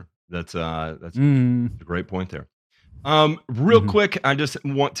consider. That's a great point there. Real quick, I just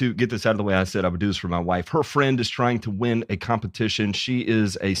want to get this out of the way. I said I would do this for my wife. Her friend is trying to win a competition. She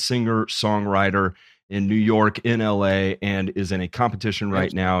is a singer-songwriter in New York, in LA, and is in a competition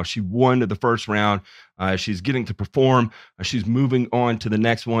right now. She won the first round. She's getting to perform. She's moving on to the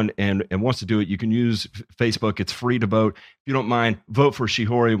next one and wants to do it. You can use Facebook. It's free to vote. If you don't mind, vote for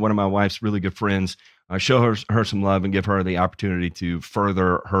Shihori, one of my wife's really good friends. Show her some love and give her the opportunity to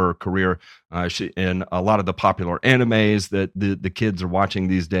further her career. In a lot of the popular animes that the kids are watching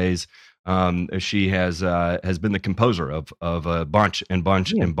these days, she has been the composer of a bunch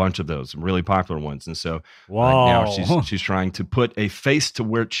of those, some really popular ones. And so now she's trying to put a face to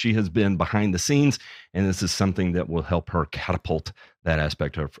where she has been behind the scenes, and this is something that will help her catapult that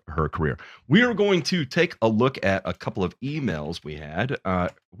aspect of her career. We are going to take a look at a couple of emails we had.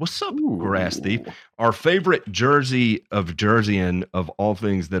 What's up, Grass Thief? Our favorite Jersey of Jersey and of all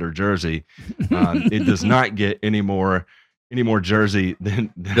things that are Jersey. It does not get any more Jersey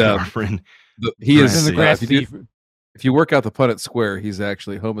than our friend. He is the Grass Thief. if you work out the Punnett square, he's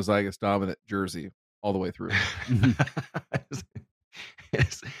actually homozygous dominant Jersey all the way through.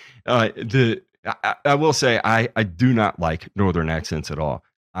 Yes. I will say I do not like Northern accents at all.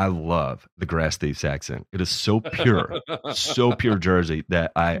 I love the Grass Thief's accent. It is so pure Jersey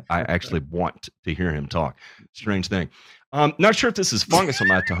that I actually want to hear him talk. Strange thing. Not sure if this is fungus on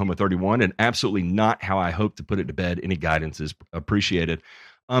my Tahoma 31, and absolutely not how I hope to put it to bed. Any guidance is appreciated.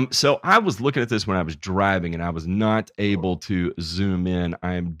 So I was looking at this when I was driving, and I was not able to zoom in.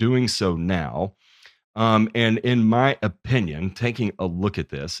 I am doing so now. And in my opinion, taking a look at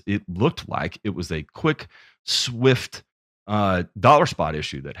this, it looked like it was a quick, swift dollar spot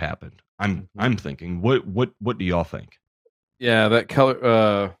issue that happened. I'm thinking, what do y'all think? Yeah, that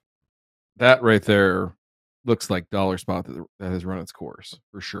color, that right there looks like dollar spot that has run its course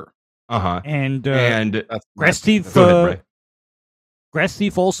for sure. And that's Grass Thief. Grass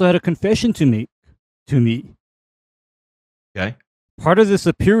Thief also had a confession to make to me. Okay. Part of this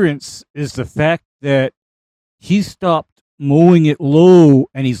appearance is the fact that he stopped mowing it low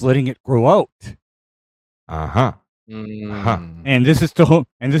and he's letting it grow out. And this is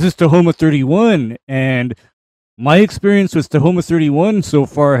Tahoma 31, and my experience with Tahoma 31 so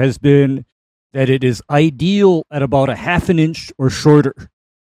far has been that it is ideal at about a half an inch or shorter.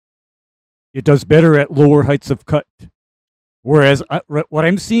 It does better at lower heights of cut. Whereas what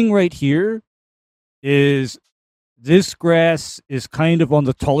I'm seeing right here is this grass is kind of on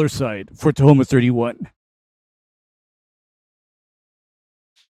the taller side for Tahoma 31.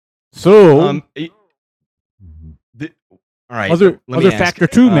 So, all right. Other factor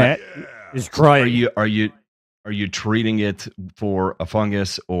too, Matt, is drying. Are you treating it for a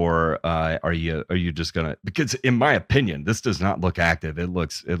fungus, or are you just gonna? Because in my opinion, this does not look active. It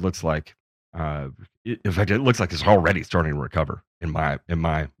looks like, in fact, it looks like it's already starting to recover. In my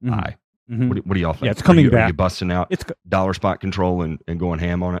eye. Mm-hmm. What do y'all think? Yeah, it's coming back. Are you busting out dollar spot control and going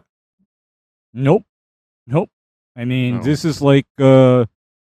ham on it? Nope. I mean, This is like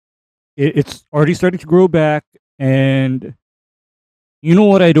it's already starting to grow back, and you know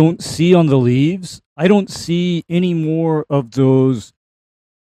what I don't see on the leaves? I don't see any more of those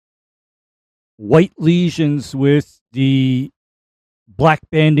white lesions with the black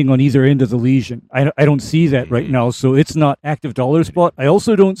banding on either end of the lesion. I don't see that right now, so it's not active dollar spot. I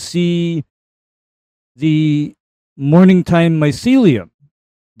also don't see the morning time mycelium.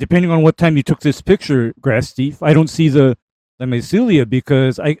 Depending on what time you took this picture, Grass Thief, I don't see the mycelia,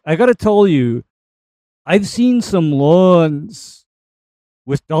 because I got to tell you, I've seen some lawns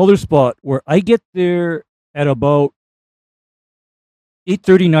with dollar spot where I get there at about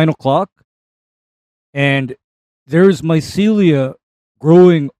 8:30, 9 o'clock, and there's mycelia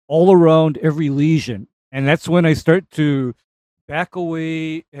growing all around every lesion. And that's when I start to back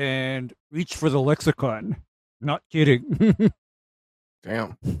away and reach for the lexicon. Not kidding.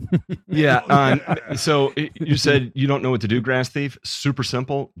 Damn. Yeah. So you said you don't know what to do, Grass Thief. Super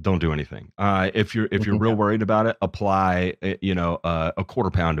simple. Don't do anything. If you're real worried about it, apply a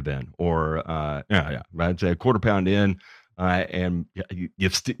quarter pound of in, or I'd say a quarter pound in, and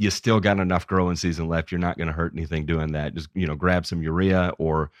you still got enough growing season left. You're not going to hurt anything doing that. Just grab some urea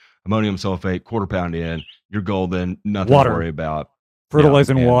or ammonium sulfate, quarter pound in. You're golden. Nothing to worry about.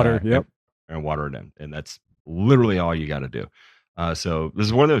 Fertilizing water. Yep. And water it in, and that's literally all you got to do. So this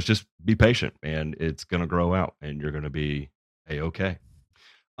is one of those, just be patient, and it's going to grow out, and you're going to be A-okay.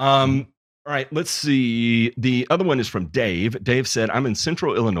 All right, let's see. The other one is from Dave. Dave said, I'm in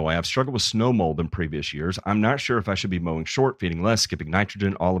central Illinois. I've struggled with snow mold in previous years. I'm not sure if I should be mowing short, feeding less, skipping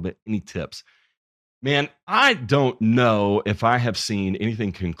nitrogen, all of it. Any tips? Man, I don't know if I have seen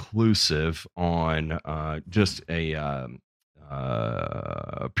anything conclusive on just a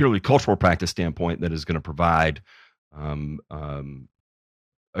purely cultural practice standpoint that is going to provide a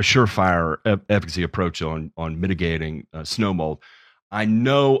surefire efficacy approach on mitigating snow mold. I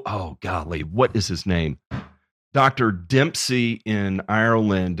know, oh golly, what is his name? Dr. Dempsey in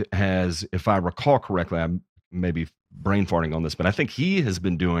Ireland has, if I recall correctly, I'm maybe brain farting on this, but I think he has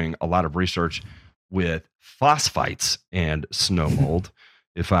been doing a lot of research with phosphites and snow mold,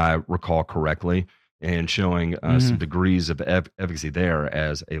 if I recall correctly, and showing some degrees of efficacy there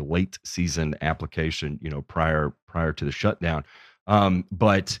as a late season application, prior to the shutdown.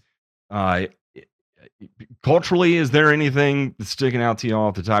 But culturally, is there anything that's sticking out to you all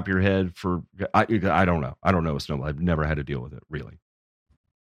off the top of your head? I don't know. I don't know a snowball. I've never had to deal with it, really.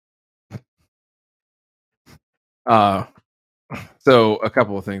 So a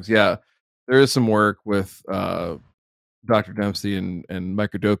couple of things. Yeah, there is some work with Dr. Dempsey and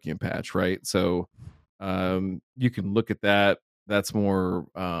microdocium patch, right? So you can look at that. That's more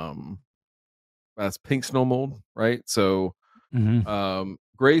that's pink snow mold, right? So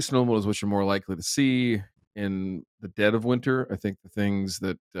gray snow mold is what you're more likely to see in the dead of winter. I think the things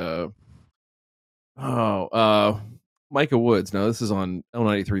that Micah Woods. Now this is on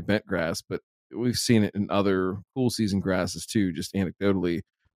L93 bent grass, but we've seen it in other cool season grasses too, just anecdotally,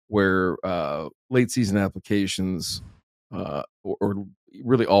 where late season applications or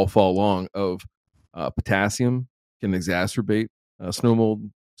really all fall long of potassium can exacerbate snow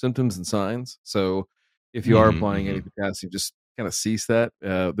mold symptoms and signs. So if you are applying any potassium, just kind of cease that.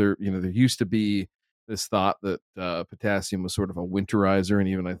 There used to be this thought that potassium was sort of a winterizer, and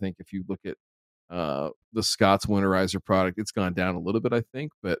even I think if you look at the Scott's winterizer product, it's gone down a little bit, I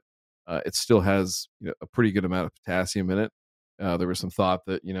think, but it still has a pretty good amount of potassium in it. There was some thought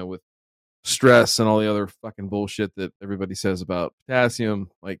that with stress and all the other fucking bullshit that everybody says about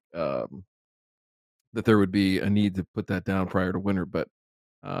potassium, like that there would be a need to put that down prior to winter. But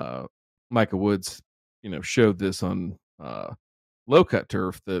Micah Woods, showed this on low cut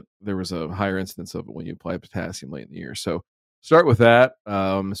turf that there was a higher incidence of it when you apply potassium late in the year. So start with that.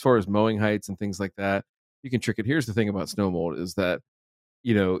 As far as mowing heights and things like that, you can trick it. Here's the thing about snow mold is that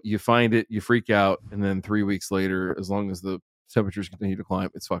you find it, you freak out, and then 3 weeks later, as long as the temperatures continue to climb,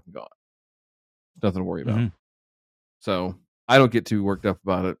 it's fucking gone. Nothing to worry about. So I don't get too worked up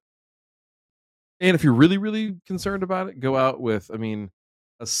about it. And if you're really, really concerned about it, go out with, a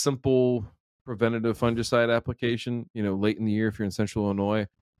simple preventative fungicide application, late in the year if you're in Central Illinois.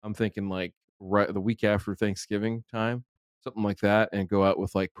 I'm thinking like right the week after Thanksgiving time, something like that, and go out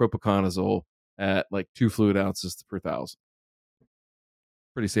with like propiconazole at like 2 fluid ounces per 1,000.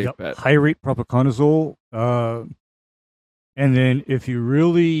 Pretty safe bet. High rate propiconazole. And then if you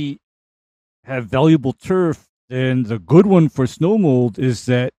really have valuable turf, then the good one for snow mold is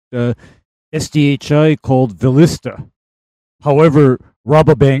that SDHI called Velista. However, rob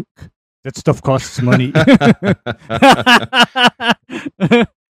a bank. That stuff costs money. But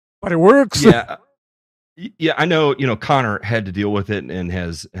it works. Yeah, I know, Connor had to deal with it and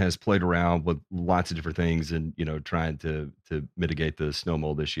has played around with lots of different things and, trying to mitigate the snow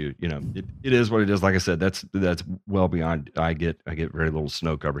mold issue. It is what it is. Like I said, that's well beyond, I get very little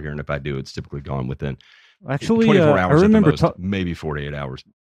snow cover here. And if I do, it's typically gone within 24 hours I remember at the most, maybe 48 hours.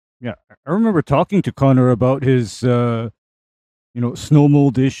 Yeah. I remember talking to Connor about his, snow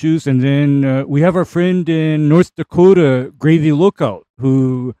mold issues. And then we have our friend in North Dakota, Gravy Lookout,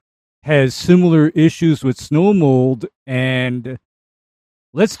 who has similar issues with snow mold. And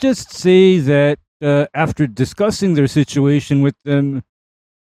let's just say that after discussing their situation with them,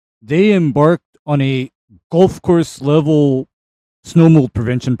 they embarked on a golf course level snow mold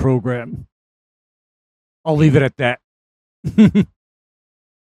prevention program. I'll leave it at that.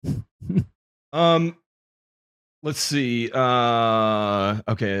 Let's see.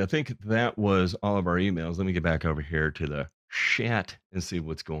 Okay, I think that was all of our emails. Let me get back over here to the chat and see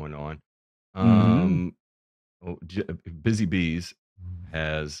what's going on. Busy Bees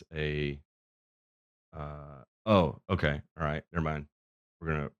has a okay, all right, never mind.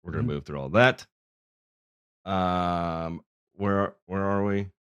 We're gonna move through all that. Where are we?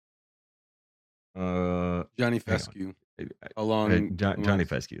 Johnny Fescue along Johnny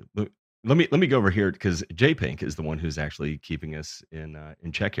Fescue. Let me go over here because J Pink is the one who's actually keeping us in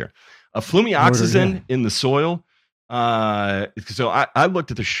check here. Flumioxazin in the soil. So I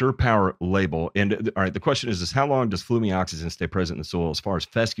looked at the Sure Power label, and all right, the question is how long does flumioxazin stay present in the soil as far as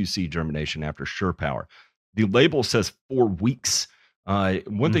fescue seed germination after Sure Power? The label says 4 weeks.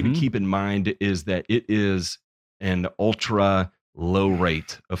 One thing to keep in mind is that it is an ultra low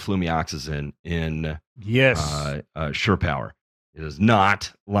rate of flumioxazin in Sure Power. It is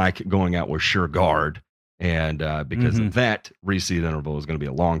not like going out with Sure Guard, and because of that reseed interval is going to be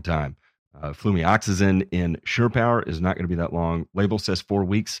a long time. Flumioxazin in Sure Power is not going to be that long. Label says 4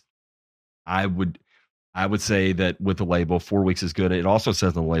 weeks. I would say that with the label, 4 weeks is good. It also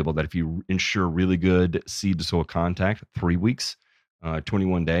says on the label that if you ensure really good seed to soil contact, 3 weeks,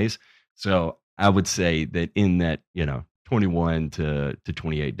 21 days. So I would say that in that 21 to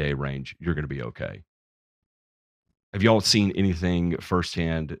 28 day range, you're going to be okay. Have y'all seen anything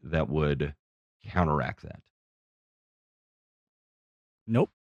firsthand that would counteract that? Nope.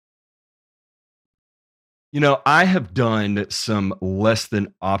 I have done some less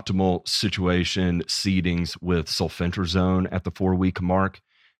than optimal situation seedings with sulfentrazone at the 4 week mark.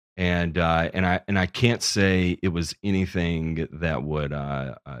 And I can't say it was anything that would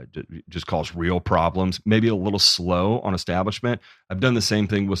just cause real problems. Maybe a little slow on establishment. I've done the same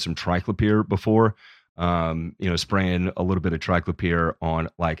thing with some triclopyr before. Spraying a little bit of triclopyr on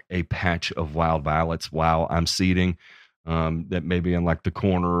like a patch of wild violets while I'm seeding. that may be in like the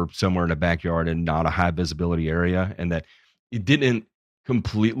corner somewhere in the backyard and not a high visibility area, and that it didn't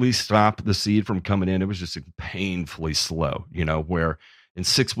completely stop the seed from coming in. It was just painfully slow, where in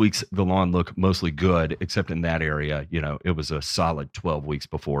 6 weeks the lawn looked mostly good, except in that area, it was a solid 12 weeks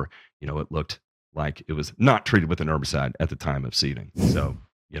before, it looked like it was not treated with an herbicide at the time of seeding. So,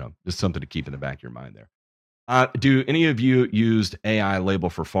 just something to keep in the back of your mind there. Do any of you used AI label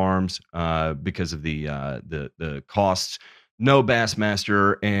for farms because of the costs? No,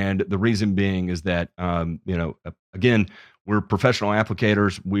 Bassmaster, and the reason being is that again, we're professional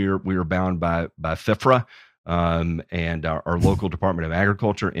applicators. We're bound by FIFRA and our local Department of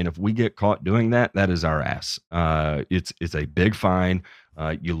Agriculture, and if we get caught doing that, that is our ass. It's a big fine.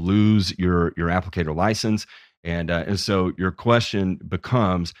 You lose your applicator license, and so your question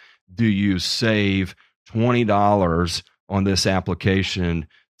becomes: do you save $20 on this application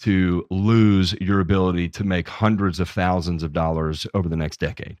to lose your ability to make hundreds of thousands of dollars over the next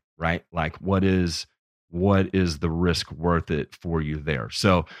decade, right? Like what is the risk worth it for you there?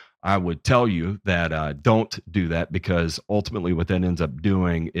 So I would tell you that don't do that, because ultimately what that ends up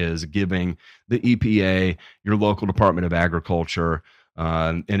doing is giving the EPA, your local Department of Agriculture,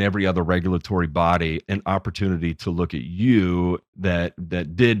 and every other regulatory body an opportunity to look at you that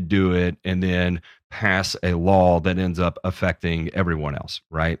did do it and then pass a law that ends up affecting everyone else,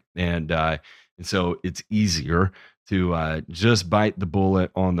 right? And so it's easier to just bite the bullet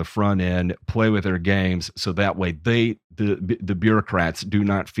on the front end, play with their games, so that way the bureaucrats do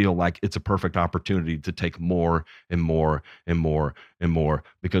not feel like it's a perfect opportunity to take more and more and more and more,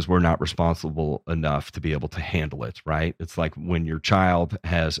 because we're not responsible enough to be able to handle it, right? It's like when your child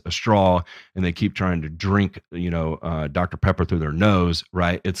has a straw and they keep trying to drink, Dr. Pepper through their nose,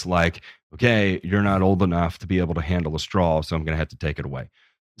 right? It's like, okay, you're not old enough to be able to handle a straw, so I'm going to have to take it away.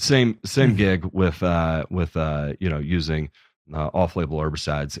 Same gig with using off-label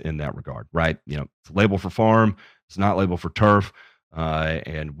herbicides in that regard, right? It's a label for farm, it's not label for turf,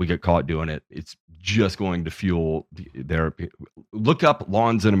 and we get caught doing it. It's just going to fuel their. Look up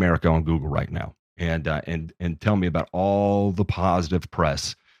lawns in America on Google right now, and tell me about all the positive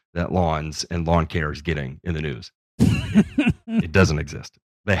press that lawns and lawn care is getting in the news. It doesn't exist.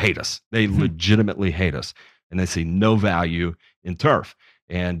 They hate us. They legitimately hate us, and they see no value in turf.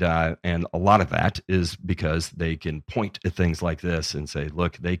 And a lot of that is because they can point at things like this and say,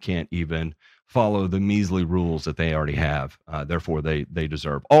 look, they can't even follow the measly rules that they already have. Therefore, they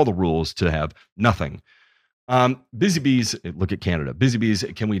deserve all the rules to have nothing. Busy bees, look at Canada. Busy bees,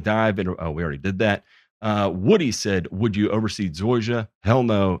 can we dive into? Oh, we already did that. Woody said, would you overseed zoysia? Hell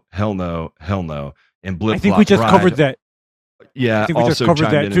no, hell no, hell no. And Blip I think we just covered that. Yeah, also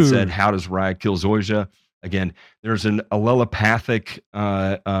chimed in and said, how does rye kill zoysia? Again, there's an allelopathic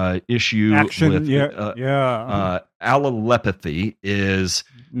issue with allolepathy is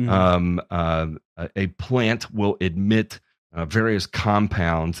a plant will emit various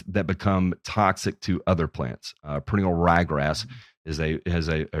compounds that become toxic to other plants. Perennial ryegrass has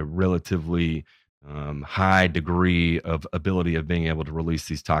a relatively high degree of ability of being able to release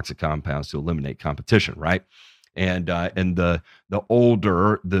these toxic compounds to eliminate competition, right? And the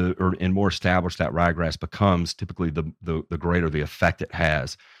older and more established that ryegrass becomes, typically the greater the effect it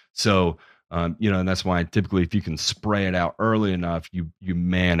has. So and that's why typically if you can spray it out early enough, you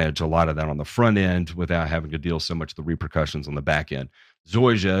manage a lot of that on the front end without having to deal so much with the repercussions on the back end.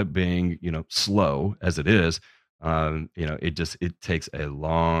 Zoysia being slow as it is, it takes a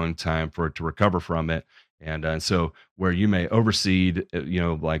long time for it to recover from it, and so where you may overseed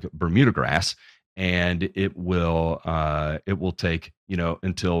like Bermuda grass, and it will take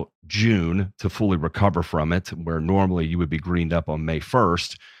until June to fully recover from it, where normally you would be greened up on May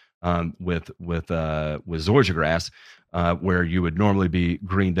 1st with zoysia grass, where you would normally be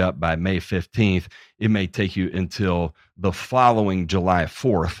greened up by May 15th. It may take you until the following July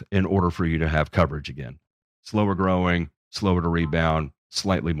 4th in order for you to have coverage again. Slower growing, slower to rebound,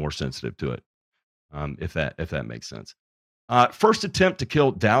 slightly more sensitive to it, if that makes sense. First attempt to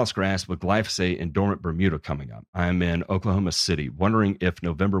kill Dallas grass with glyphosate in dormant Bermuda coming up. I'm in Oklahoma City, wondering if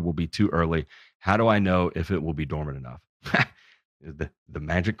November will be too early. How do I know if it will be dormant enough? the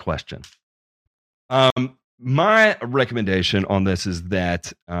magic question. My recommendation on this is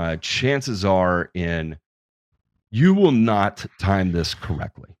that chances are you will not time this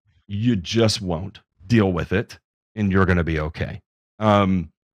correctly. You just won't. Deal with it, and you're going to be okay. In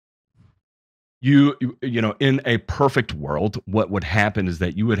a perfect world, what would happen is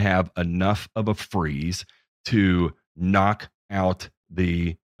that you would have enough of a freeze to knock out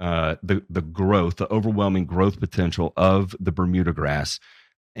the growth, the overwhelming growth potential of the Bermuda grass,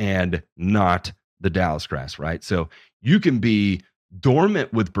 and not the Dallas grass, right? So You can be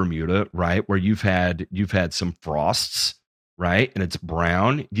dormant with Bermuda, right? Where you've had some frosts, right? And it's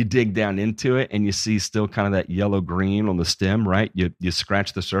brown. You dig down into it and you see still kind of that yellow green on the stem, right? You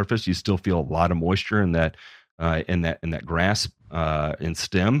scratch the surface, you still feel a lot of moisture in that grass and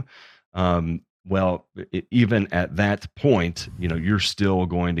stem. Well, even at that point, you're still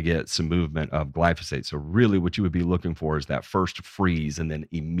going to get some movement of glyphosate. So really what you would be looking for is that first freeze and then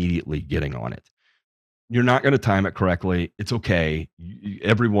immediately getting on it. You're not going to time it correctly. It's okay.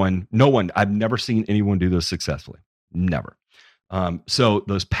 I've never seen anyone do this successfully. Never. So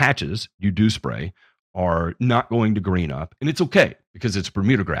those patches you do spray are not going to green up, and it's okay because it's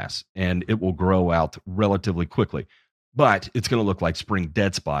Bermuda grass and it will grow out relatively quickly. But it's going to look like spring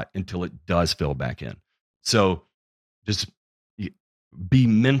dead spot until it does fill back in. So just be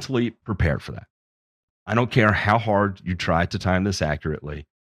mentally prepared for that. I don't care how hard you try to time this accurately.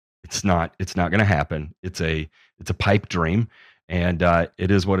 It's not going to happen. It's a pipe dream, and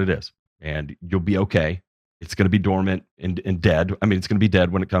it is what it is. And you'll be okay. It's going to be dormant and dead. I mean, it's going to be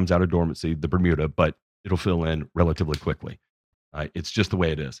dead when it comes out of dormancy, the Bermuda, but it'll fill in relatively quickly. It's just the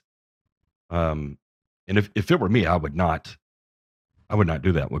way it is. And if it were me, I would not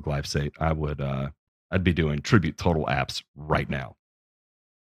do that with glyphosate. I'd be doing tribute total apps right now,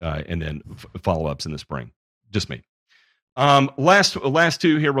 and then follow-ups in the spring. Just me. Last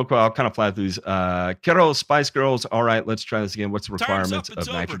two here real quick. I'll kind of fly through these. Kettle Spice Girls. All right, let's try this again. What's the requirements of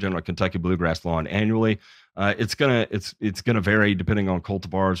nitrogen on Kentucky bluegrass lawn annually? It's gonna vary depending on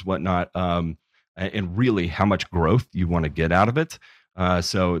cultivars, whatnot, and really how much growth you want to get out of it.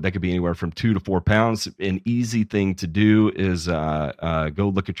 So that could be anywhere from 2 to 4 pounds. An easy thing to do is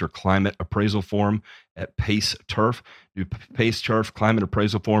go look at your climate appraisal form at Pace Turf. Do Pace Turf climate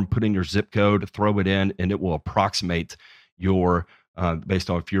appraisal form, put in your zip code, throw it in, and it will approximate your, based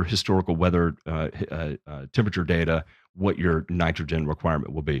off your historical weather temperature data, what your nitrogen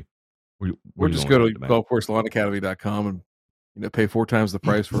requirement will be. Or just go to golfcourselawacademy.com and pay 4 times the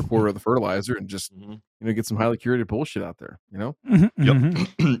price for a quarter of the fertilizer and just get some highly curated bullshit out there. Yep.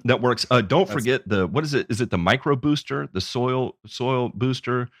 That works. Don't forget what is it? Is it the micro booster, the soil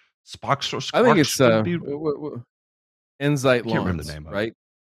booster, Spox? I think it's Enzyte Lawns. Remember the name of it. Right?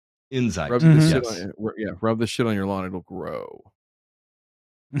 Enzyte. Rub this shit on your lawn; it'll grow.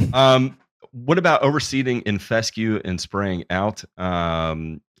 What about overseeding in fescue and spraying out?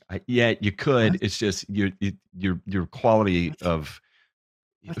 Yeah, you could. It's just your quality of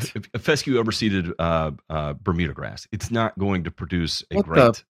fescue overseeded Bermuda grass. It's not going to produce a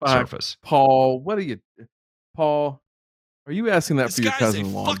great surface. Paul, Paul? Are you asking that for your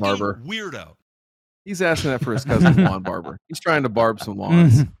cousin lawn barber? Weirdo. He's asking that for his cousin lawn barber. He's trying to barb some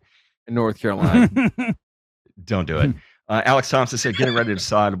lawns in North Carolina. Don't do it. Alex Thompson said, getting ready to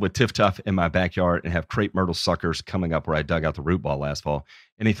sod with Tiff Tuff in my backyard and have crepe myrtle suckers coming up where I dug out the root ball last fall.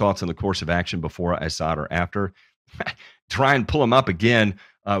 Any thoughts on the course of action before I sod or after? Try and pull them up again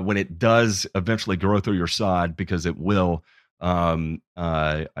when it does eventually grow through your sod, because it will.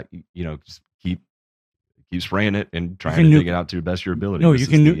 Just keep spraying it and trying to dig it out to the best of your ability. No, you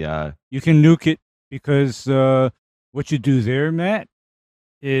can nuke it, because what you do there, Matt,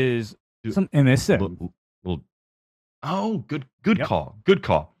 is some MSM. Good call. Good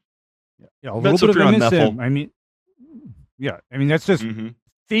call. Yeah, a little bit of MSM. I mean that's just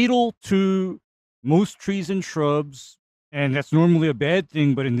fatal to most trees and shrubs, and that's normally a bad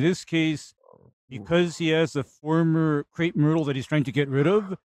thing. But in this case, because he has a former crepe myrtle that he's trying to get rid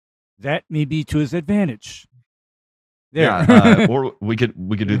of, that may be to his advantage. There. Yeah, or we could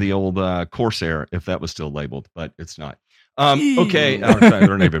do the old Corsair if that was still labeled, but it's not. Okay, they're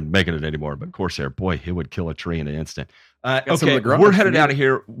not even making it anymore. But Corsair, boy, it would kill a tree in an instant. Okay, we're headed out of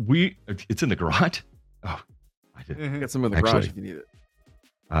here. It's in the garage. Oh, I did. Get some in the garage if you need it.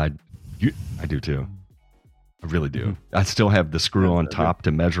 I do too. I really do. I still have the screw on top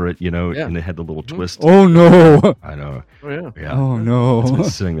to measure it, and it had the little twist. Oh no! I know. Oh yeah. Yeah. Oh no! It's been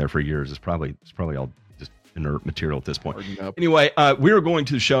sitting there for years. It's probably all just inert material at this point. Anyway, we are going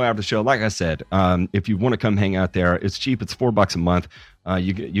to the show after the show. Like I said, if you want to come hang out there, it's cheap. It's $4 a month.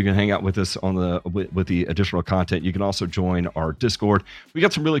 You can hang out with us on with the additional content. You can also join our Discord. We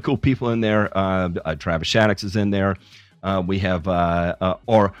got some really cool people in there. Travis Shaddix is in there. We have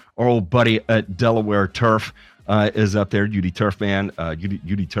our old buddy at Delaware Turf is up there. UD Turf Man,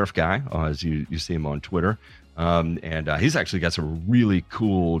 UD Turf Guy, as you see him on Twitter. And he's actually got some really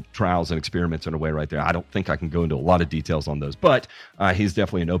cool trials and experiments underway right there. I don't think I can go into a lot of details on those, but he's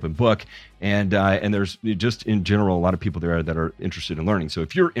definitely an open book. And there's just in general a lot of people there that are interested in learning. So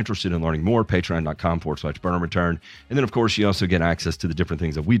if you're interested in learning more, patreon.com/burn and return. And then, of course, you also get access to the different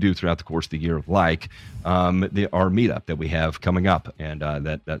things that we do throughout the course of the year, like our meetup that we have coming up. And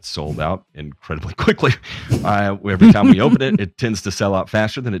that's sold out incredibly quickly. Every time we open it, it tends to sell out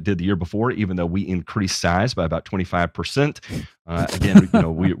faster than it did the year before, even though we increased size by about 25%. Again,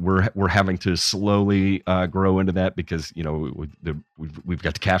 we're having to slowly grow into that because we've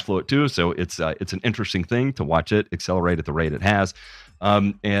got to cash flow it too. So it's an interesting thing to watch it accelerate at the rate it has.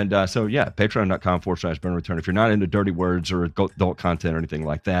 So yeah, patreon.com/burn and return. If you're not into dirty words or adult content or anything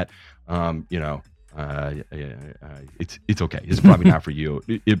like that, it's okay. It's probably not for you.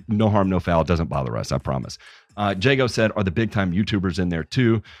 No harm, no foul. It doesn't bother us. I promise. Jago said, "Are the big time YouTubers in there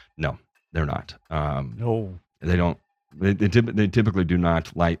too?" No, they're not. No, they don't. They typically do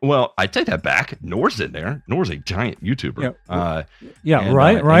not like. Well, I take that back. Noor's in there. Noor's a giant YouTuber.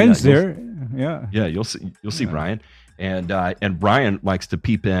 Ryan's there. Yeah, you'll see Brian, and Brian likes to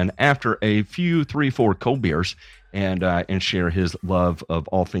peep in after a few 3-4 cold beers and share his love of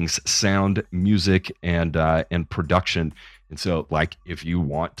all things sound, music, and production. And so, like, if you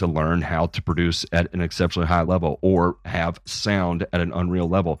want to learn how to produce at an exceptionally high level or have sound at an unreal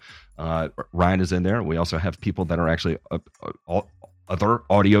level, Ryan is in there. We also have people that are actually other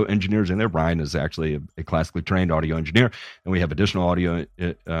audio engineers in there. Ryan is actually a classically trained audio engineer, and we have additional audio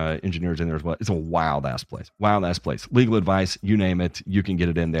engineers in there as well. It's a wild ass place. Legal advice, you name it, you can get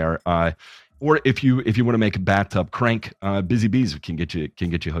it in there. Or if you want to make a bathtub crank, Busy Bees can get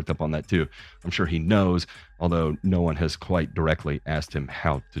you hooked up on that too. I'm sure he knows, although no one has quite directly asked him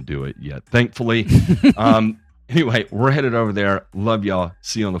how to do it yet, thankfully. Anyway, we're headed over there. Love y'all.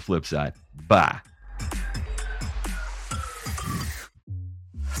 See you on the flip side. Bye.